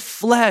just the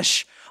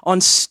flesh on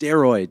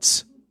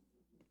steroids.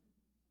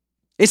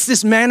 It's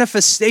this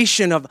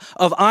manifestation of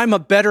I'm a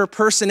better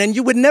person. And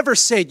you'd never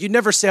say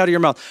out of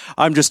your mouth,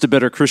 I'm just a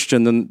better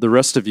Christian than the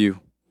rest of you.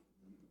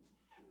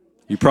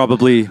 You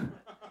probably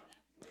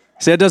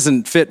see, it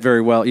doesn't fit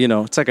very well.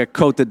 It's like a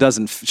coat that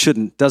doesn't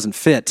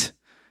fit.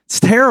 It's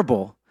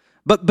terrible.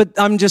 But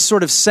I'm just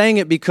sort of saying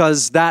it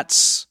because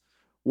that's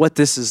what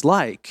this is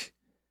like.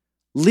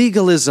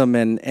 Legalism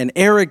and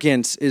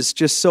arrogance is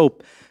just so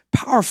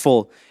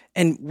powerful.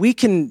 And we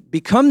can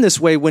become this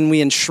way when we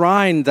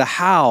enshrine the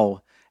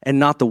how and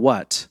not the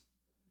what.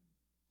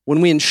 When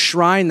we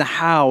enshrine the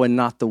how and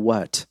not the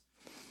what.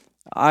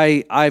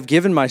 I've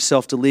given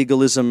myself to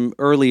legalism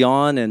early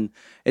on, and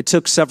it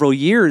took several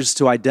years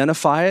to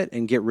identify it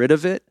and get rid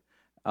of it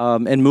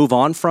and move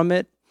on from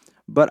it.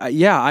 But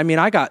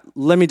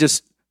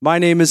my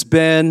name is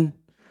Ben.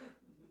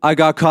 I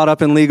got caught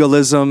up in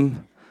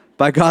legalism.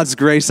 By God's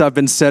grace, I've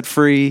been set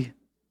free.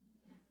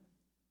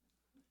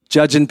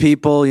 Judging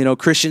people,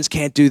 Christians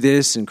can't do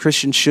this and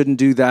Christians shouldn't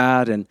do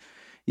that. And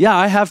yeah,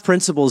 I have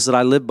principles that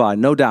I live by,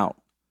 no doubt.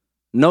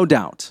 No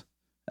doubt.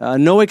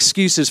 No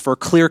excuses for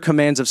clear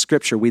commands of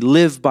Scripture. We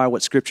live by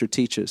what Scripture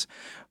teaches.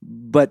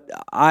 But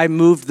I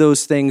moved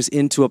those things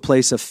into a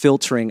place of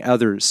filtering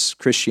others'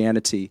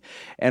 Christianity.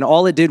 And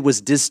all it did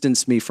was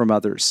distance me from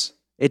others.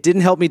 It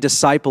didn't help me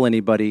disciple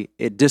anybody.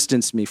 It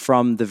distanced me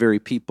from the very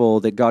people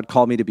that God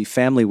called me to be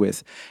family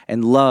with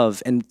and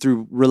love, and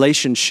through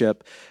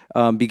relationship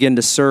begin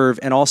to serve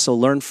and also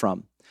learn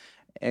from.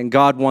 And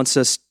God wants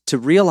us to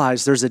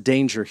realize there's a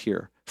danger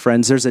here.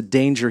 Friends, there's a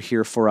danger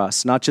here for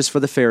us, not just for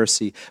the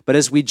Pharisee, but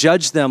as we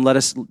judge them, let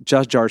us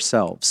judge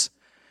ourselves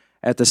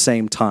at the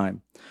same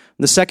time. And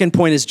the second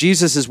point is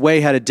Jesus'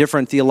 way had a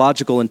different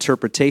theological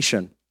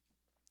interpretation.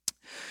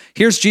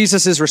 Here's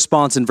Jesus'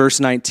 response in verse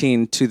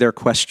 19 to their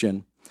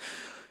question.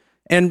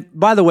 And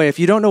by the way, if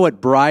you don't know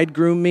what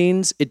bridegroom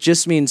means, it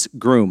just means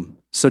groom.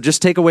 So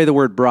just take away the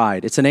word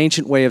bride. It's an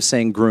ancient way of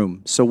saying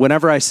groom. So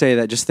whenever I say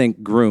that, just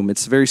think groom.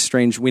 It's very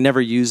strange. We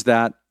never use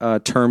that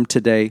term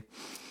today.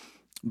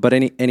 But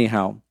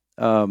anyhow,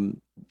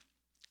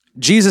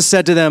 Jesus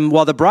said to them,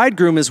 while the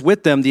bridegroom is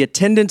with them, the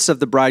attendants of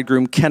the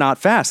bridegroom cannot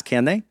fast,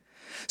 can they?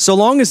 So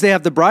long as they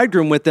have the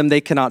bridegroom with them, they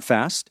cannot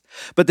fast.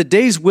 But the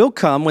days will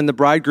come when the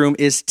bridegroom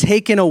is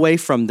taken away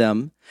from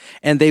them,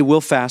 and they will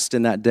fast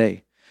in that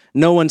day.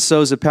 No one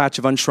sews a patch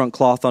of unshrunk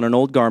cloth on an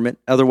old garment,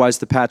 otherwise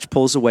the patch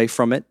pulls away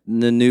from it,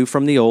 and the new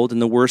from the old,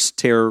 and the worst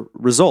tear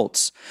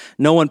results.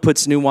 No one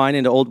puts new wine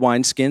into old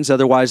wineskins,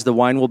 otherwise the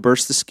wine will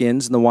burst the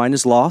skins, and the wine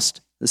is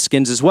lost, the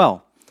skins as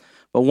well.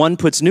 But one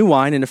puts new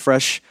wine into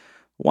fresh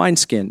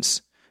wineskins.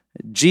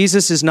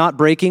 Jesus is not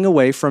breaking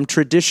away from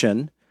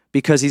tradition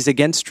because he's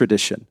against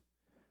tradition.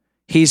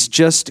 He's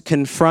just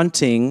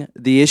confronting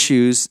the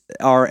issues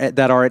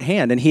that are at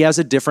hand, and he has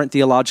a different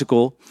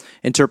theological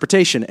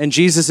interpretation. And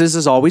Jesus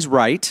is always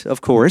right, of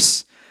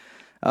course,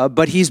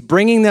 but he's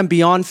bringing them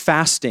beyond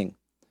fasting.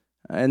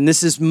 And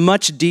this is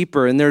much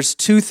deeper, and there's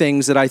two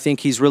things that I think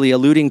he's really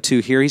alluding to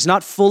here. He's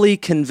not fully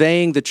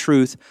conveying the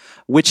truth,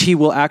 which he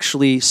will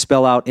actually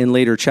spell out in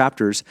later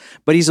chapters,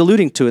 but he's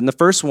alluding to it. In the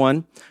first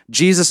one,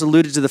 Jesus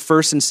alluded to the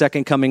first and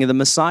second coming of the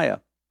Messiah.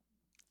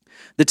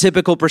 The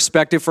typical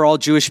perspective for all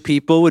Jewish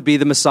people would be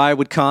the Messiah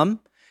would come,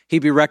 he'd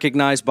be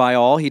recognized by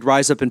all, he'd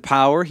rise up in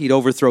power, he'd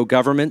overthrow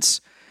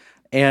governments,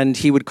 and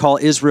he would call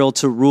Israel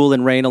to rule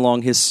and reign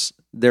along his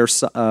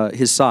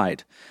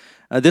side.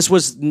 This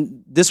was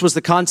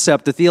the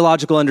concept, the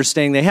theological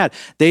understanding they had.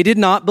 They did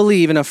not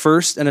believe in a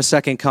first and a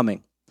second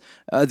coming.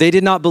 They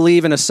did not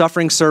believe in a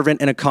suffering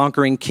servant and a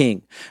conquering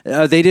king.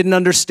 They didn't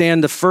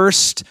understand the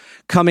first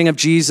coming of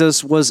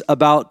Jesus was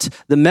about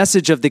the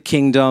message of the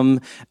kingdom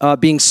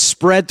being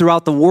spread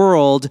throughout the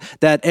world,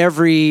 that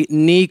every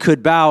knee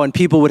could bow and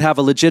people would have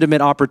a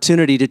legitimate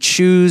opportunity to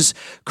choose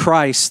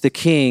Christ the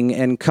King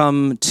and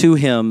come to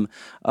him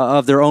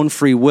of their own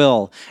free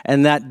will.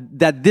 And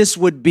that this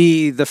would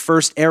be the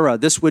first era.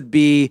 This would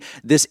be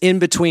this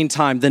in-between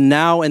time, the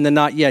now and the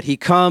not yet. He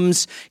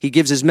comes, he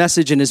gives his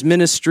message and his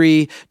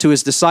ministry to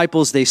his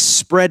disciples. They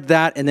spread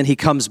that, and then he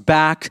comes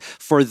back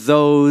for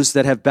those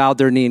that have bowed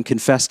their knee and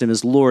confessed him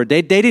as Lord.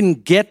 They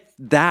didn't get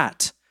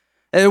that.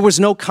 There was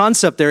no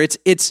concept there.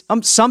 It's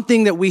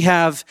something that we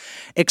have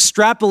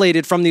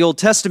extrapolated from the Old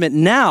Testament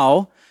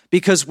now,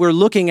 because we're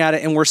looking at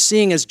it and we're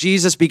seeing as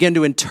Jesus began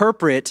to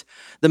interpret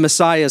the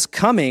Messiah's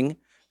coming,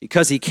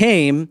 because he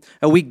came,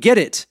 and we get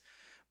it.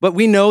 But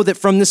we know that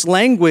from this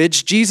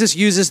language, Jesus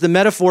uses the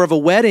metaphor of a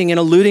wedding and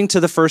alluding to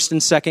the first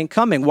and second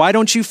coming. Why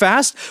don't you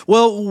fast?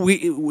 Well,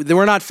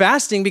 we're not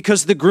fasting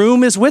because the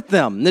groom is with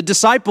them. The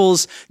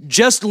disciples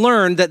just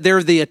learned that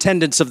they're the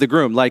attendants of the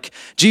groom. Like,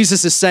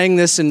 Jesus is saying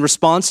this in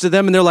response to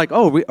them, and they're like,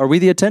 oh, are we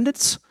the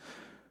attendants?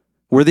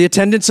 We're the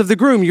attendants of the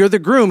groom. You're the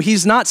groom.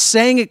 He's not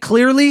saying it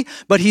clearly,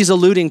 but he's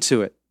alluding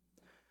to it.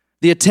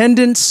 The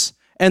attendants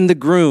and the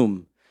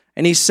groom.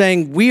 And he's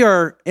saying we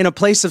are in a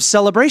place of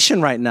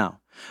celebration right now.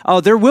 Oh,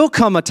 there will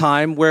come a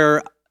time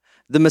where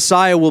the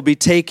Messiah will be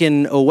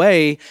taken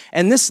away.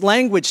 And this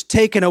language,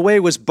 taken away,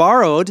 was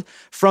borrowed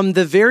from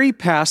the very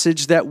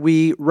passage that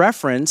we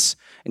reference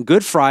in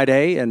Good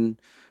Friday. And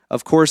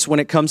of course, when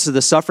it comes to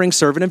the suffering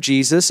servant of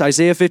Jesus,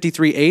 Isaiah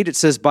 53:8, it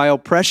says, by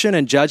oppression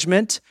and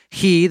judgment,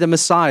 he, the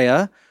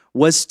Messiah,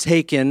 was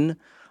taken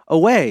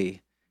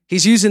away.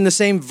 He's using the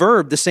same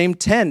verb, the same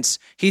tense.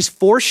 He's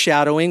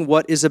foreshadowing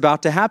what is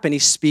about to happen.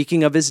 He's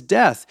speaking of his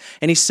death,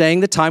 and he's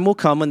saying the time will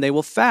come when they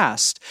will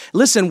fast.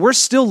 Listen, we're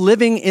still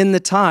living in the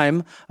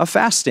time of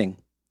fasting.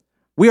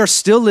 We are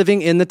still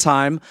living in the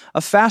time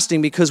of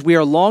fasting because we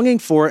are longing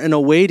for and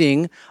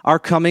awaiting our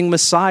coming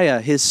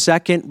Messiah, his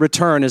second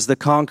return as the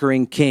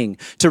conquering king,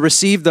 to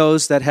receive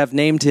those that have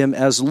named him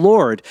as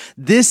Lord.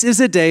 This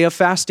is a day of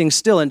fasting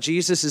still, and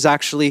Jesus is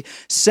actually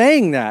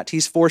saying that.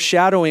 He's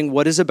foreshadowing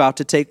what is about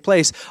to take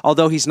place,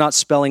 although he's not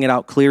spelling it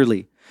out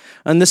clearly.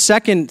 And the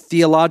second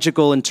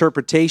theological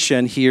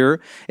interpretation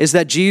here is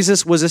that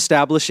Jesus was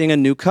establishing a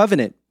new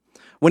covenant.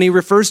 When he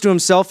refers to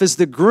himself as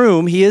the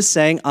groom, he is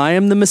saying, I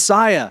am the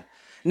Messiah.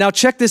 Now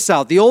check this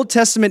out. The Old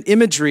Testament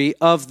imagery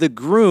of the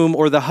groom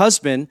or the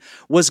husband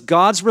was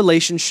God's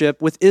relationship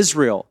with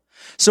Israel.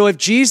 So if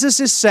Jesus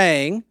is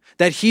saying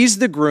that he's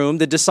the groom,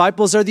 the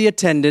disciples are the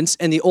attendants,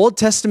 and the Old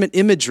Testament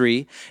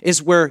imagery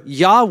is where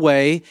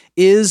Yahweh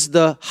is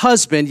the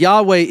husband,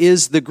 Yahweh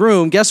is the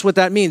groom, guess what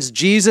that means?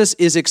 Jesus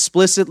is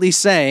explicitly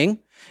saying,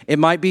 it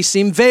might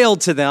seem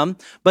veiled to them,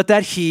 but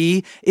that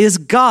he is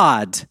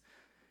God.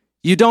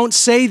 You don't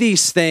say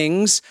these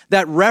things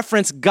that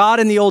reference God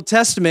in the Old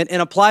Testament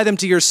and apply them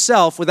to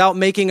yourself without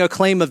making a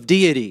claim of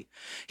deity.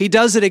 He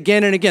does it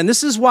again and again.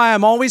 This is why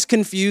I'm always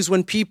confused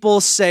when people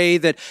say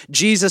that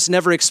Jesus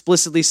never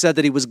explicitly said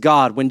that he was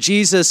God, when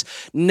Jesus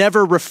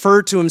never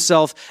referred to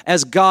himself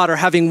as God or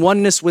having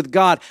oneness with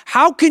God.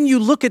 How can you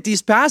look at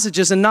these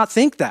passages and not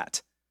think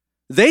that?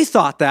 They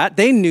thought that.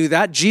 They knew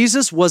that.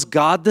 Jesus was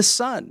God the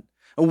Son.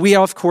 We,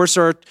 of course,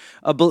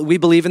 we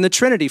believe in the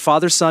Trinity,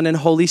 Father, Son, and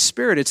Holy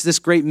Spirit. It's this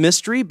great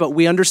mystery, but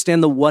we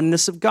understand the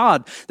oneness of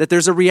God, that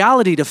there's a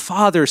reality to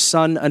Father,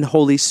 Son, and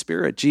Holy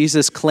Spirit.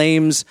 Jesus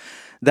claims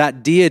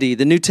that deity.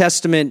 The New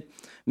Testament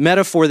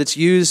metaphor that's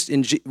used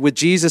with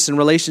Jesus in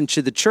relation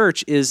to the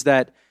church is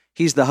that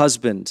he's the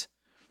husband.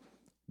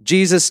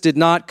 Jesus did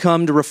not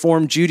come to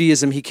reform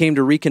Judaism. He came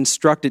to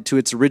reconstruct it to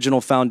its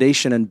original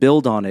foundation and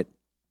build on it.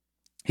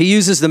 He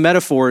uses the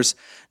metaphors,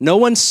 no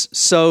one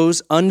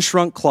sews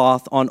unshrunk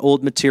cloth on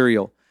old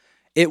material.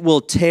 It will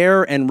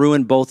tear and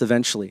ruin both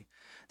eventually.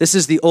 This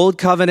is the old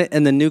covenant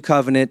and the new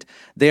covenant.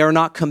 They are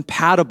not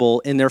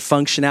compatible in their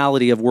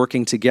functionality of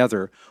working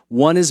together.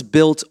 One is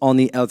built on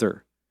the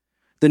other.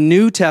 The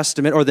New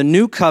Testament or the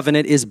new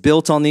covenant is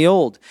built on the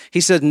old.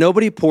 He said,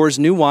 nobody pours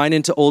new wine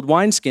into old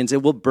wineskins.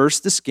 It will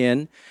burst the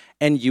skin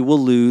and you will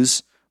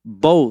lose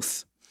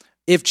both.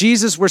 If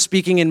Jesus were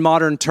speaking in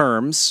modern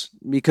terms,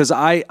 because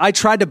I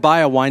tried to buy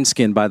a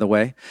wineskin, by the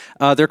way.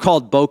 They're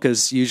called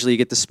bocas. Usually you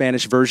get the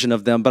Spanish version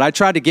of them, but I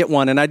tried to get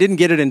one and I didn't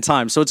get it in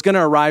time. So it's going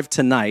to arrive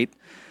tonight.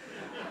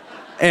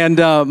 And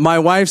my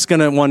wife's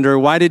going to wonder,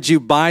 why did you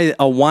buy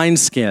a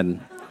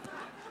wineskin?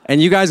 And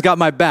you guys got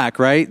my back,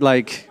 right?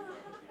 Like,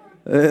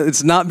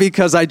 it's not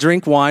because I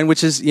drink wine,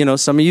 which is,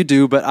 some of you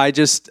do, but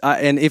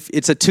and if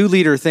it's a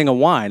 2-liter thing of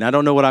wine, I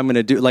don't know what I'm going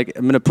to do. Like,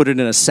 I'm going to put it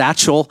in a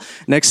satchel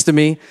next to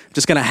me. I'm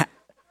just going to,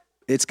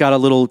 it's got a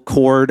little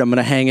cord. I'm going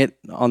to hang it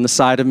on the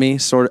side of me,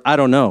 sort of. I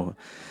don't know.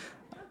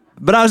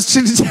 But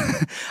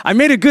I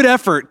made a good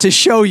effort to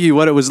show you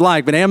what it was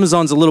like, but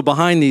Amazon's a little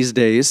behind these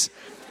days.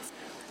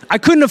 I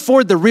couldn't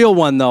afford the real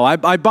one, though. I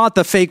bought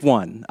the fake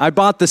one. I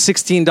bought the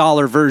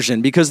 $16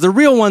 version because the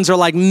real ones are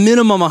like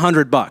minimum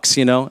 $100,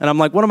 And I'm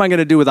like, what am I going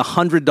to do with a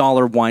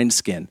 $100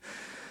 wineskin?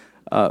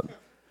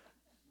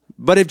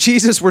 But if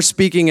Jesus were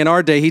speaking in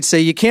our day, he'd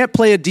say, you can't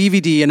play a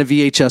DVD in a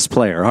VHS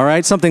player, all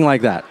right? Something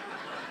like that.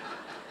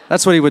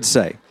 That's what he would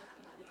say.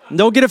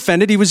 Don't get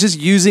offended. He was just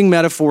using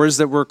metaphors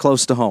that were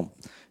close to home.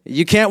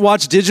 You can't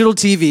watch digital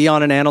TV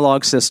on an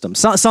analog system.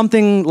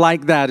 Something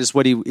like that is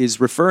what he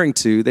is referring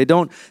to. They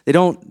don't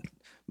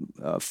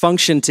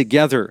function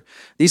together.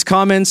 These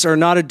comments are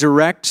not a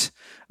direct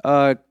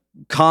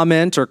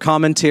comment or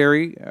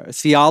commentary,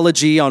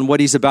 theology on what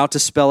he's about to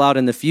spell out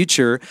in the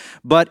future,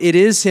 but it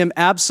is him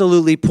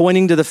absolutely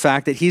pointing to the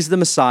fact that he's the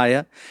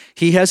Messiah.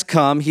 He has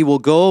come. He will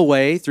go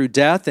away through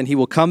death, and he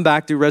will come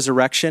back through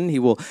resurrection. He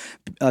will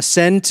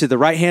ascend to the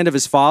right hand of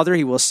his Father.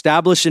 He will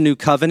establish a new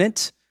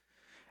covenant.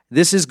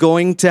 This is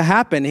going to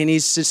happen, and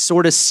he's just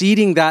sort of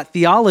seeding that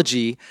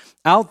theology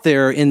out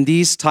there in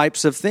these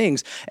types of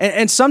things.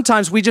 And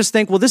sometimes we just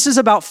think, well, this is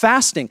about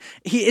fasting.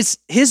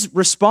 His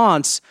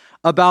response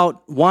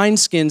about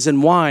wineskins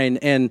and wine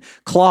and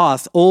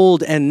cloth,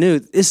 old and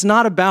new, it's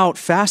not about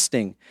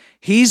fasting.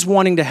 He's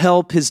wanting to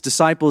help his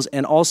disciples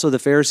and also the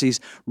Pharisees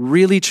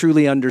really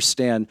truly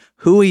understand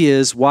who he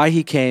is, why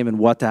he came, and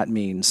what that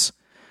means.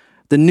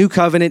 The new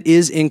covenant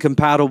is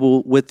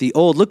incompatible with the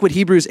old. Look what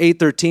Hebrews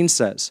 8:13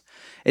 says.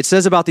 It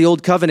says about the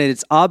old covenant,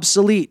 it's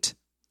obsolete.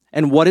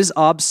 And what is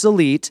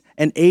obsolete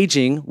and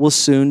aging will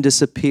soon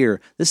disappear.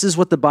 This is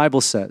what the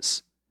Bible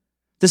says.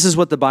 This is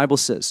what the Bible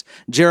says.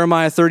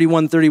 Jeremiah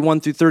 31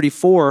 through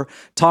 34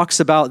 talks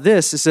about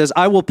this. It says,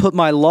 I will put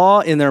my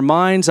law in their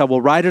minds. I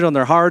will write it on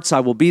their hearts.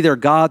 I will be their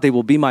God. They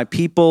will be my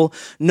people.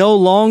 No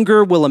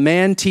longer will a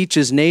man teach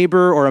his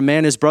neighbor or a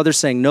man his brother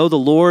saying, know the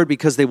Lord,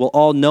 because they will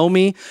all know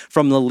me.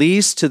 From the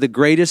least to the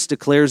greatest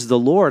declares the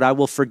Lord. I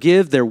will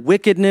forgive their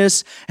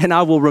wickedness and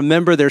I will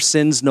remember their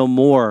sins no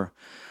more.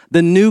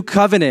 The new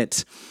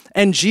covenant.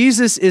 And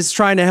Jesus is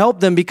trying to help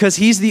them because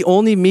he's the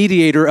only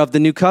mediator of the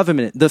new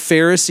covenant. The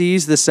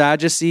Pharisees, the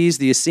Sadducees,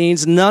 the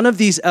Essenes, none of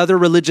these other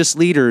religious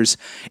leaders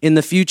in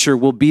the future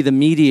will be the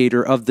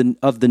mediator of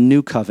the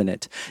new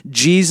covenant.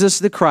 Jesus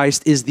the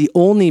Christ is the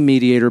only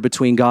mediator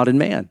between God and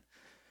man.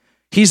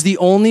 He's the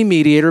only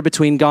mediator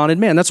between God and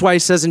man. That's why he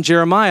says in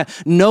Jeremiah,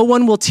 no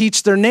one will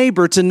teach their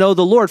neighbor to know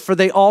the Lord, for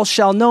they all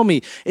shall know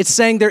me. It's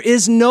saying there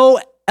is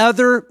no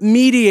other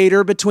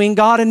mediator between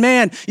God and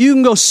man. You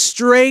can go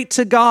straight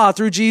to God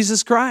through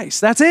Jesus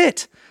Christ. That's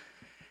it.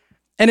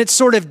 And it's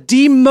sort of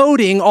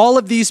demoting all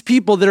of these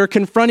people that are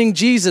confronting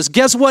Jesus.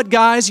 Guess what,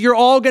 guys? You're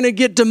all going to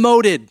get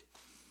demoted.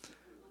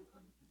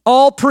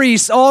 All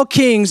priests, all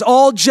kings,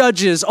 all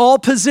judges, all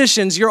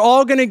positions, you're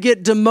all going to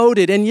get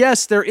demoted. And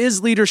yes, there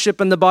is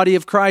leadership in the body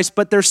of Christ,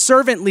 but they're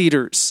servant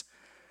leaders.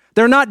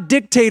 They're not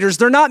dictators.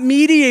 They're not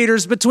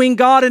mediators between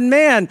God and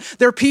man.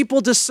 They're people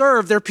to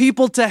serve. They're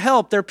people to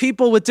help. They're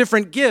people with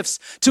different gifts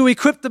to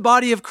equip the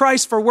body of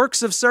Christ for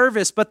works of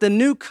service. But the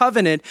new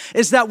covenant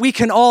is that we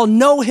can all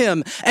know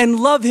him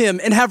and love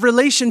him and have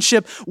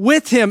relationship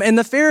with him. And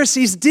the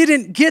Pharisees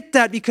didn't get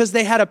that because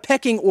they had a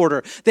pecking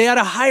order. They had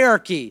a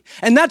hierarchy.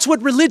 And that's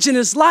what religion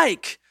is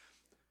like.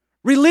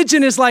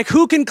 Religion is like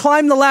who can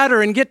climb the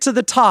ladder and get to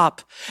the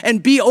top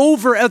and be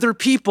over other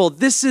people.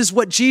 This is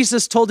what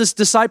Jesus told his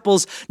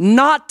disciples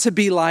not to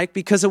be like,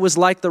 because it was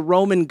like the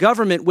Roman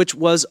government, which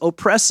was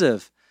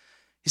oppressive.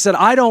 He said,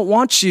 I don't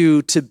want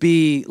you to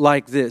be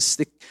like this.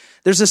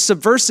 There's a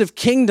subversive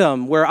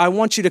kingdom where I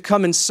want you to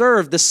come and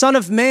serve. The Son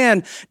of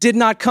Man did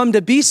not come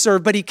to be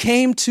served, but he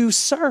came to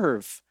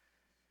serve.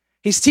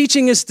 He's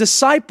teaching his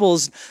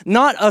disciples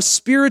not a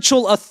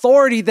spiritual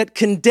authority that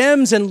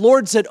condemns and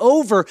lords it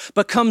over,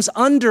 but comes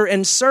under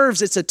and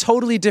serves. It's a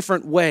totally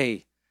different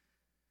way.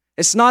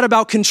 It's not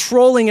about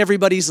controlling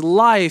everybody's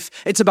life.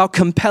 It's about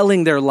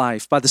compelling their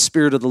life by the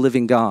Spirit of the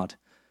living God.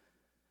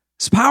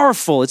 It's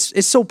powerful.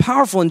 It's so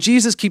powerful. And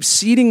Jesus keeps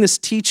seeding this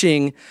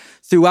teaching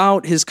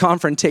throughout his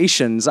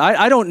confrontations.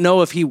 I don't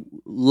know if he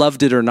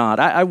loved it or not.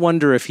 I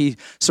wonder if he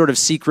sort of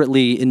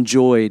secretly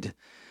enjoyed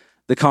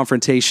the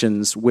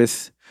confrontations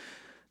with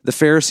the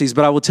Pharisees.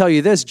 But I will tell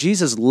you this,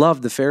 Jesus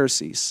loved the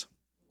Pharisees.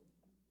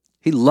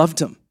 He loved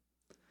them.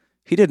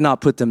 He did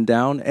not put them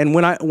down. And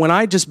when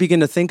I just begin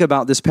to think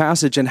about this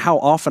passage and how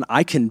often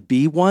I can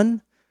be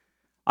one,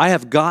 I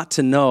have got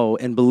to know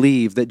and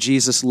believe that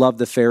Jesus loved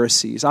the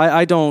Pharisees.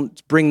 I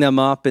don't bring them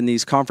up in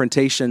these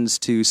confrontations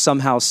to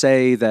somehow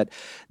say that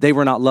they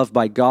were not loved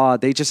by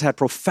God. They just had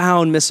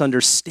profound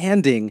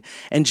misunderstanding.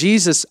 And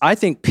Jesus, I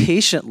think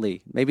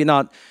patiently, maybe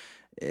not,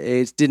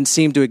 it didn't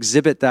seem to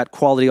exhibit that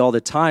quality all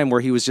the time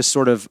where he was just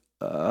sort of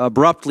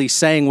abruptly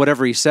saying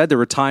whatever he said. There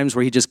were times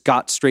where he just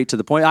got straight to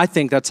the point. I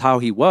think that's how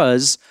he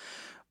was,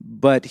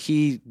 but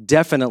he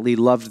definitely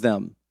loved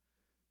them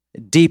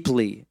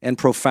deeply and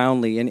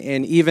profoundly. And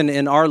even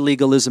in our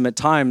legalism at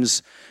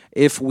times,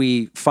 if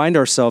we find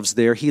ourselves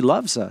there, he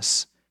loves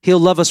us. He'll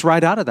love us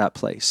right out of that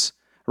place.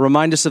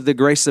 Remind us of the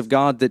grace of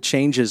God that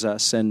changes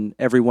us and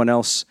everyone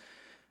else,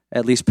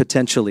 at least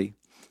potentially.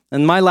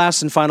 And my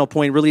last and final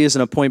point really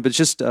isn't a point, but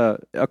just a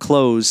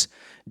close.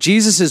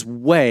 Jesus'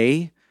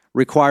 way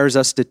requires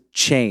us to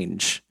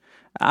change.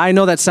 I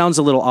know that sounds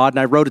a little odd,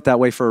 and I wrote it that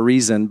way for a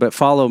reason, but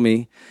follow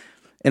me.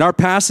 In our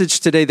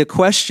passage today, the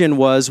question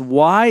was,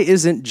 why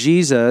isn't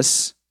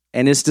Jesus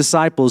and his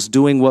disciples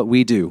doing what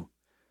we do?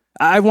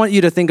 I want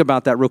you to think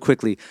about that real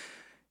quickly.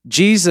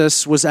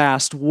 Jesus was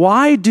asked,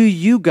 why do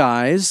you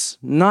guys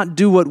not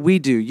do what we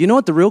do? You know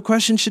what the real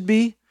question should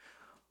be?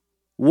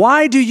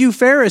 Why do you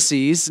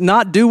Pharisees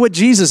not do what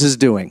Jesus is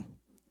doing?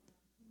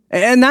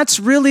 And that's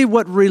really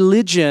what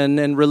religion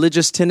and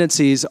religious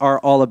tendencies are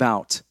all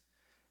about.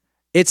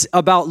 It's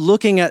about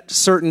looking at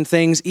certain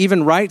things,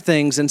 even right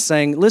things, and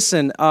saying,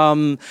 listen,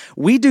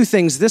 we do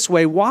things this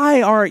way.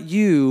 Why aren't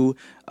you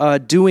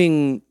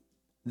doing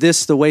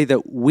this the way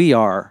that we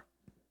are?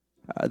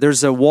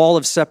 There's a wall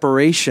of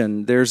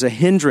separation. There's a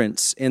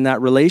hindrance in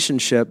that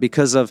relationship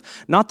because of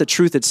not the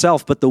truth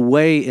itself, but the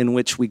way in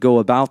which we go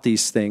about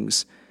these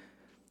things.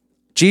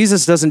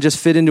 Jesus doesn't just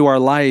fit into our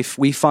life.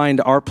 We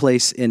find our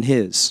place in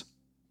his.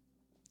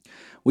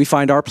 We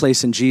find our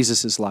place in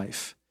Jesus'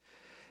 life.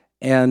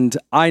 And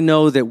I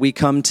know that we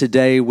come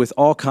today with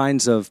all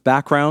kinds of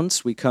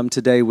backgrounds. We come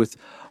today with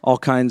all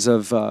kinds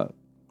of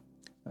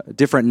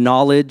different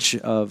knowledge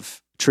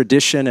of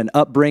tradition and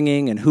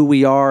upbringing and who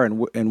we are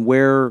and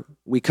where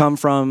we come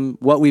from,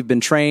 what we've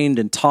been trained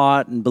and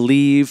taught and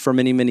believed for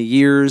many, many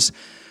years.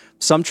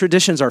 Some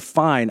traditions are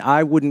fine.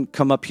 I wouldn't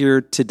come up here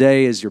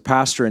today as your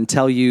pastor and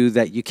tell you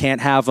that you can't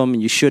have them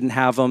and you shouldn't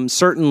have them.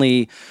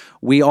 Certainly,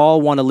 we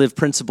all want to live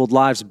principled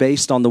lives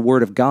based on the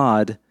Word of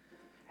God.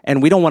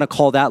 And we don't want to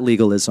call that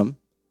legalism.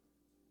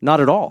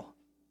 Not at all.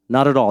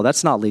 Not at all.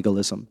 That's not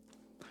legalism.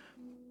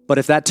 But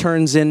if that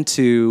turns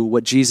into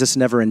what Jesus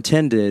never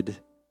intended,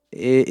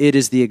 it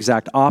is the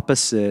exact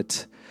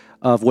opposite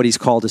of what he's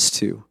called us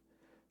to.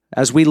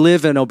 As we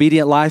live an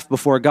obedient life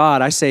before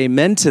God, I say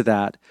amen to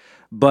that,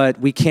 but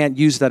we can't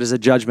use that as a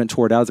judgment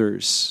toward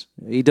others.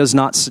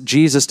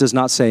 Jesus does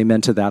not say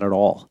amen to that at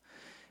all.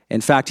 In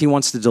fact, he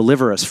wants to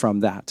deliver us from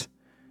that,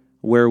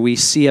 where we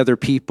see other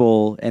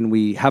people and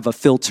we have a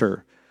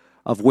filter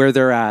of where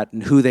they're at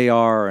and who they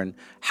are and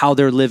how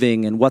they're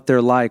living and what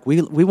they're like.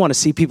 We want to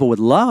see people with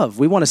love.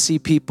 We want to see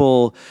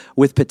people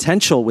with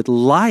potential, with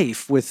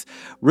life, with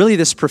really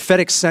this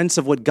prophetic sense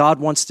of what God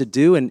wants to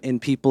do in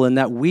people, and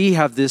that we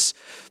have this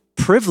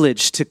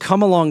privilege to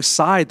come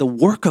alongside the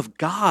work of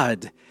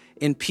God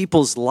in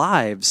people's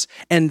lives,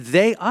 and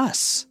they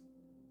us,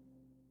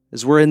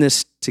 as we're in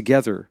this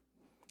together.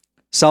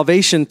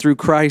 Salvation through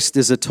Christ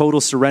is a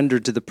total surrender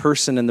to the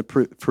person and the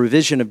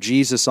provision of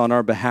Jesus on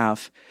our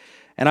behalf.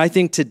 And I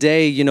think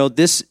today,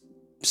 this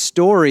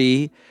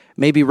story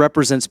maybe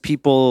represents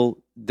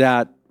people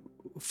that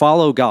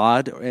follow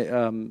God,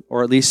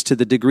 or at least to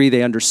the degree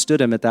they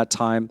understood him at that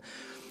time.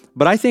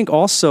 But I think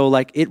also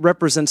it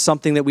represents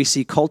something that we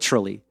see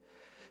culturally.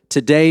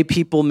 Today,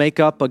 people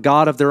make up a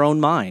God of their own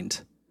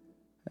mind,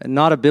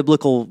 not a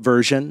biblical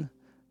version,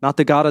 not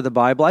the God of the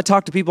Bible. I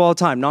talk to people all the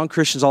time,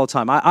 non-Christians all the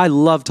time. I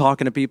love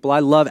talking to people. I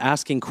love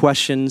asking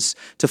questions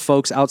to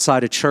folks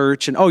outside of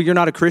church. And, oh, you're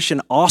not a Christian?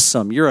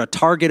 Awesome. You're a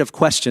target of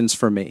questions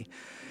for me.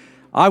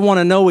 I want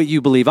to know what you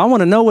believe. I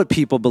want to know what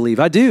people believe.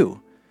 I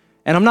do.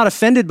 And I'm not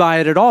offended by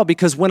it at all,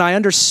 because when I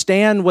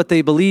understand what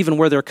they believe and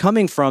where they're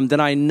coming from, then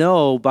I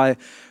know by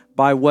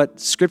what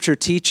Scripture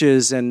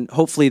teaches and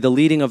hopefully the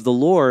leading of the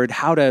Lord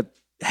how to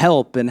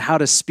help and how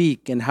to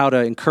speak and how to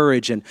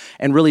encourage and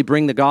really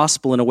bring the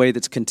gospel in a way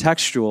that's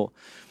contextual.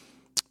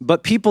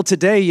 But people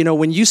today,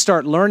 when you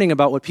start learning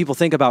about what people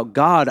think about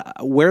God,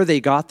 where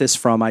they got this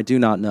from, I do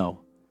not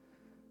know.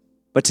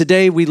 But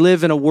today we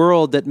live in a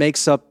world that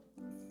makes up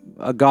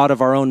a God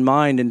of our own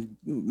mind, and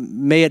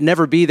may it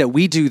never be that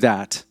we do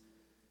that.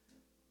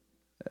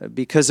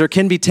 Because there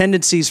can be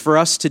tendencies for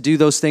us to do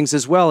those things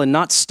as well and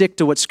not stick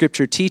to what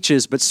Scripture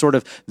teaches, but sort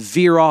of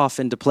veer off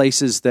into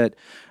places that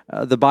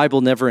the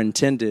Bible never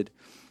intended.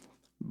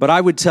 But I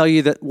would tell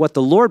you that what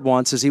the Lord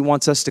wants is he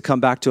wants us to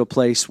come back to a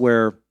place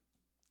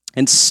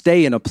and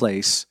stay in a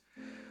place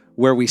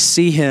where we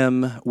see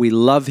him, we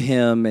love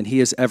him, and he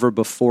is ever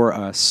before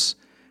us,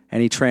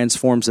 and he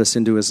transforms us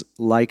into his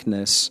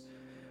likeness.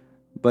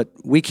 But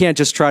we can't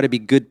just try to be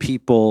good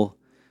people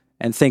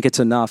and think it's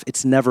enough.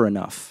 It's never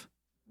enough.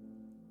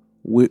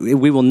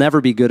 We will never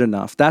be good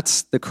enough.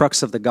 That's the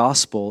crux of the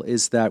gospel,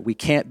 is that we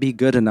can't be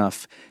good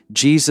enough.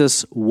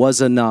 Jesus was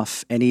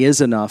enough, and he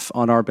is enough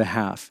on our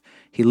behalf.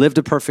 He lived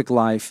a perfect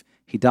life.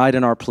 He died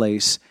in our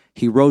place.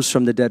 He rose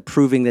from the dead,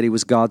 proving that he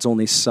was God's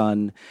only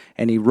son.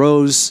 And he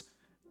rose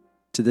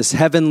to this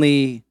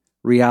heavenly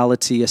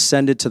reality,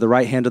 ascended to the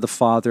right hand of the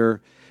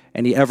Father,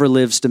 and he ever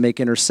lives to make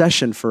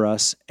intercession for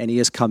us, and he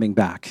is coming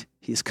back.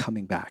 He is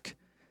coming back.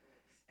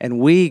 And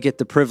we get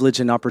the privilege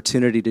and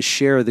opportunity to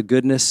share the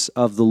goodness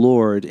of the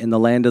Lord in the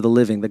land of the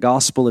living, the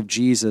gospel of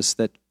Jesus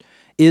that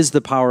is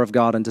the power of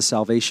God unto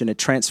salvation. It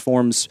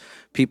transforms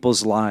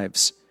people's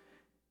lives.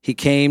 He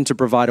came to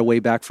provide a way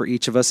back for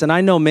each of us. And I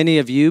know many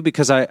of you,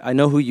 because I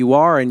know who you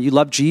are, and you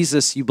love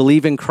Jesus, you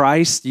believe in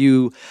Christ,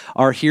 you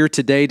are here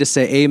today to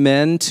say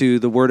amen to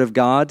the word of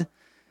God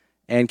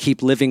and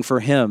keep living for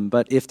him.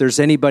 But if there's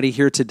anybody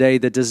here today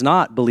that does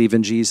not believe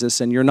in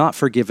Jesus and you're not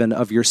forgiven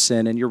of your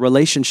sin and your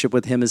relationship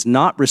with him is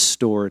not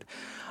restored,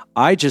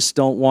 I just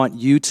don't want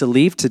you to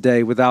leave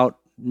today without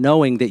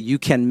knowing that you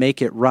can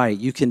make it right.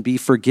 You can be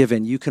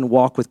forgiven. You can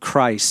walk with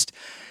Christ.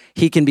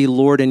 He can be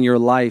Lord in your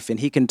life, and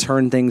he can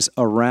turn things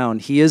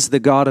around. He is the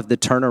God of the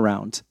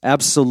turnaround,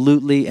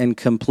 absolutely and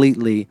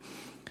completely.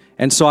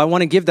 And so I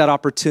want to give that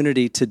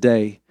opportunity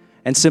today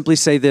and simply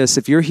say this: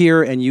 if you're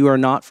here and you are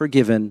not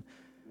forgiven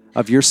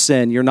of your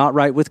sin, you're not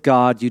right with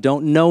God, you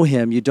don't know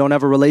him, you don't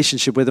have a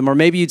relationship with him, or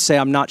maybe you'd say,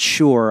 I'm not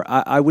sure.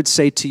 I would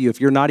say to you, if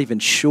you're not even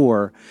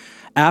sure,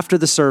 after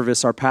the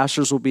service, our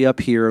pastors will be up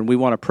here, and we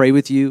want to pray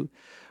with you.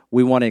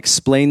 We want to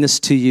explain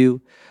this to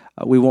you.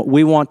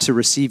 We want to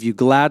receive you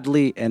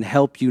gladly and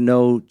help you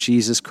know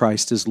Jesus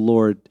Christ is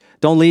Lord.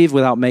 Don't leave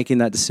without making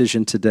that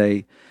decision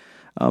today.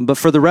 But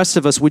for the rest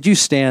of us, would you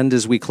stand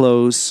as we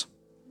close?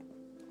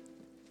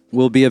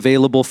 We'll be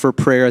available for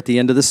prayer at the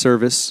end of the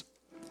service.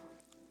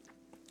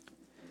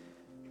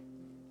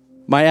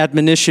 My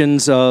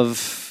admonitions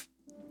of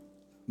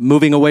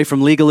moving away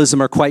from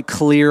legalism are quite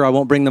clear. I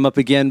won't bring them up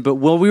again. But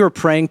while we were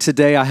praying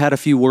today, I had a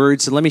few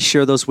words, and let me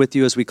share those with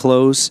you as we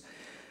close.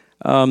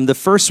 The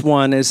first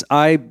one is,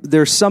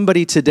 there's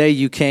somebody today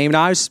you came, and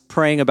I was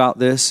praying about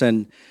this,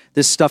 and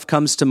this stuff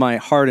comes to my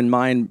heart and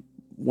mind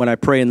when I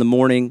pray in the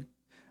morning.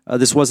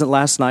 This wasn't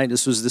last night.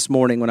 This was this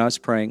morning when I was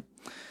praying.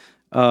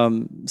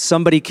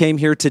 Somebody came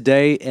here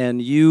today, and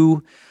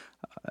you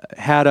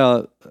had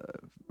a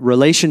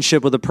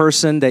relationship with a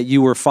person that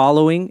you were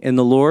following in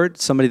the Lord,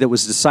 somebody that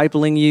was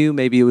discipling you.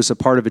 Maybe it was a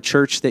part of a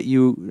church that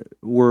you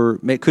were,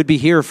 it could be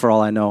here for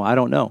all I know. I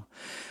don't know.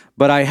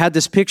 But I had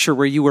this picture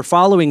where you were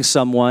following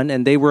someone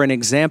and they were an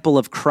example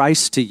of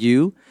Christ to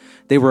you.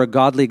 They were a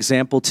godly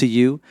example to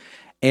you.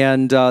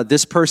 And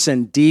this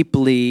person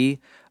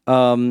deeply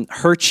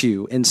hurt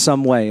you in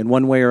some way, in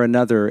one way or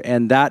another.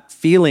 And that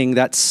feeling,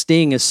 that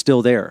sting is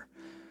still there.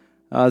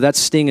 That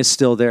sting is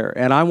still there.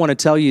 And I want to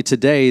tell you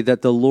today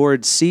that the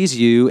Lord sees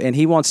you and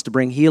He wants to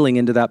bring healing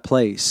into that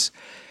place.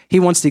 He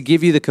wants to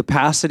give you the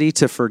capacity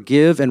to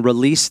forgive and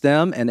release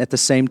them and at the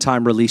same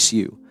time release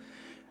you.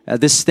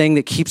 This thing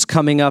that keeps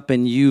coming up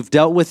and you've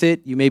dealt with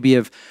it, you maybe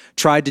have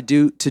tried to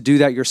do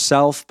that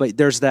yourself, but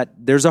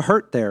there's a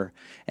hurt there,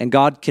 and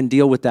God can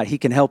deal with that. He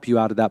can help you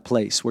out of that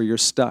place where you're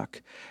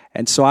stuck.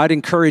 And so I'd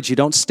encourage you,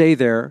 don't stay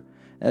there.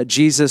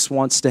 Jesus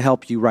wants to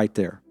help you right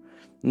there.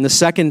 And the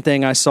second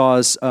thing I saw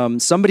is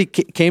somebody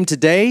came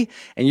today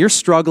and you're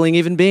struggling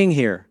even being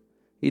here.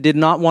 He did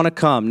not want to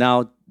come.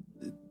 Now,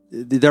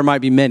 there might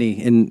be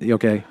many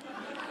okay.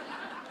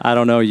 I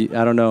don't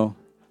know.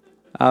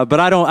 But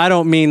I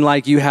don't mean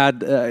like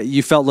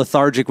you felt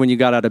lethargic when you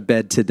got out of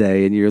bed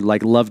today and you're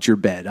like loved your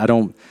bed.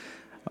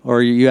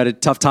 Or you had a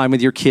tough time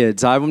with your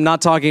kids. I'm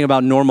not talking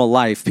about normal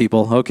life,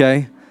 people,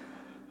 okay?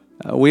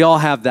 We all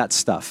have that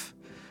stuff.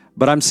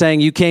 But I'm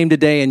saying you came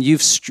today and you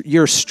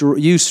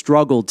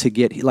struggled to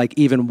get, like,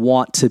 even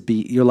want to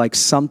be. You're like,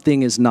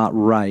 something is not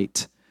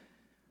right.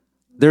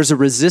 There's a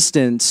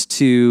resistance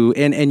to,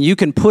 and you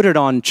can put it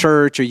on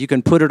church or you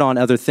can put it on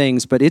other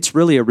things, but it's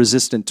really a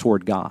resistance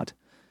toward God.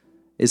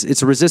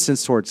 It's a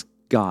resistance towards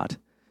God.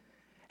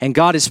 And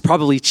God is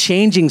probably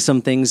changing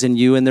some things in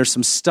you, and there's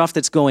some stuff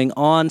that's going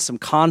on, some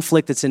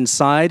conflict that's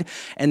inside,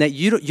 and that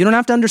you don't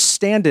have to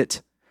understand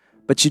it,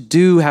 but you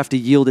do have to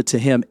yield it to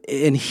Him,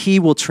 and He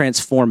will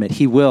transform it.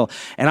 He will.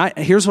 And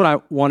here's what I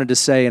wanted to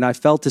say, and I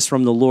felt this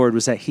from the Lord,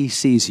 was that He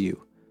sees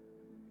you.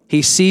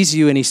 He sees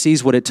you, and He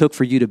sees what it took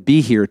for you to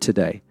be here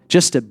today.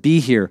 Just to be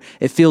here,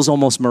 it feels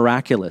almost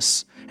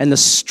miraculous. And the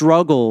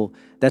struggle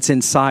that's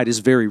inside is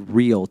very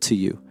real to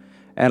you.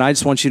 And I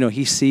just want you to know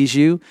He sees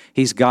you.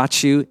 He's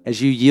got you.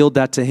 As you yield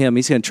that to Him,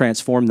 He's going to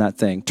transform that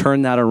thing,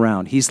 turn that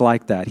around. He's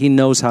like that. He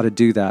knows how to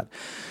do that.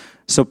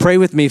 So pray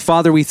with me.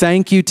 Father, we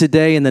thank you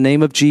today in the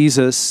name of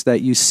Jesus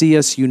that you see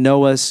us, you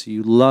know us,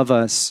 you love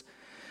us.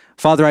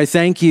 Father, I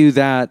thank you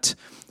that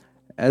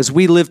as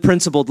we live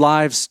principled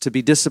lives to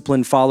be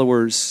disciplined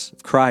followers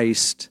of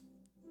Christ,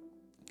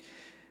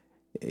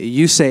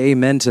 you say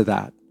amen to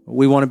that.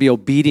 We want to be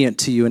obedient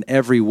to you in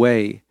every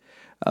way.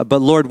 But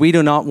Lord, we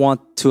do not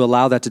want to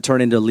allow that to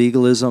turn into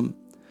legalism,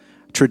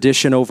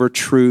 tradition over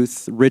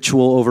truth,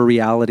 ritual over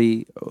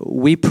reality.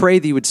 We pray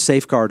that you would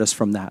safeguard us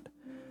from that.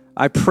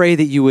 I pray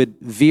that you would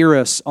veer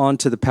us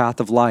onto the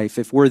path of life.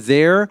 If we're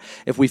there,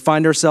 if we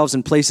find ourselves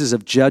in places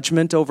of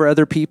judgment over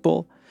other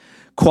people,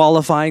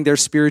 qualifying their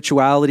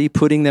spirituality,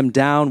 putting them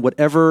down,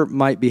 whatever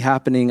might be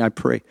happening, I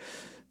pray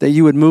that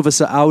you would move us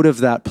out of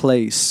that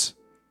place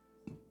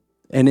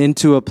and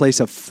into a place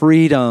of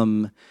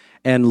freedom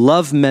and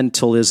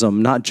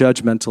love-mentalism, not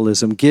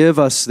judgmentalism. Give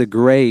us the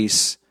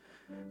grace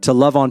to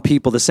love on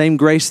people. The same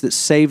grace that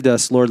saved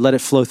us, Lord, let it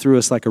flow through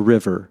us like a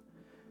river.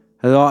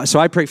 So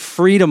I pray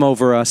freedom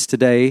over us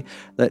today,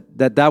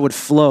 that would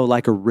flow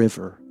like a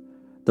river,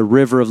 the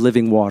river of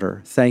living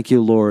water. Thank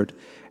you, Lord.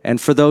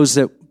 And for those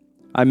that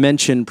I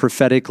mentioned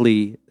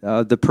prophetically,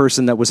 the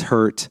person that was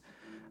hurt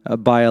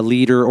by a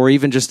leader or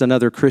even just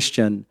another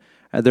Christian,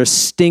 their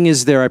sting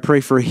is there. I pray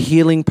for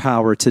healing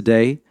power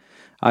today.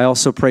 I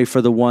also pray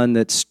for the one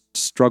that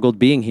struggled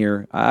being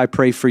here. I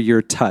pray for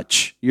your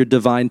touch, your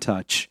divine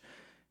touch.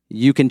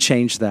 You can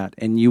change that,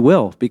 and you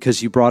will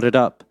because you brought it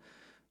up.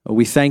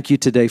 We thank you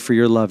today for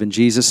your love in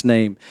Jesus'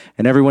 name.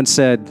 And everyone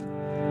said,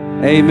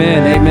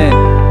 amen, amen.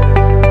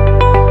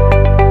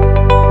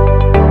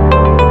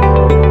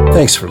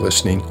 Thanks for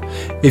listening.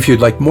 If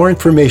you'd like more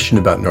information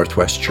about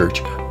Northwest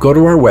Church, go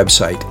to our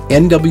website,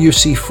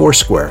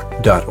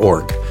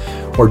 nwcfoursquare.org.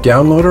 or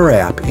download our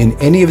app in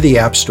any of the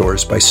app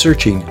stores by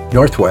searching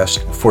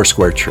Northwest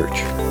Foursquare Church.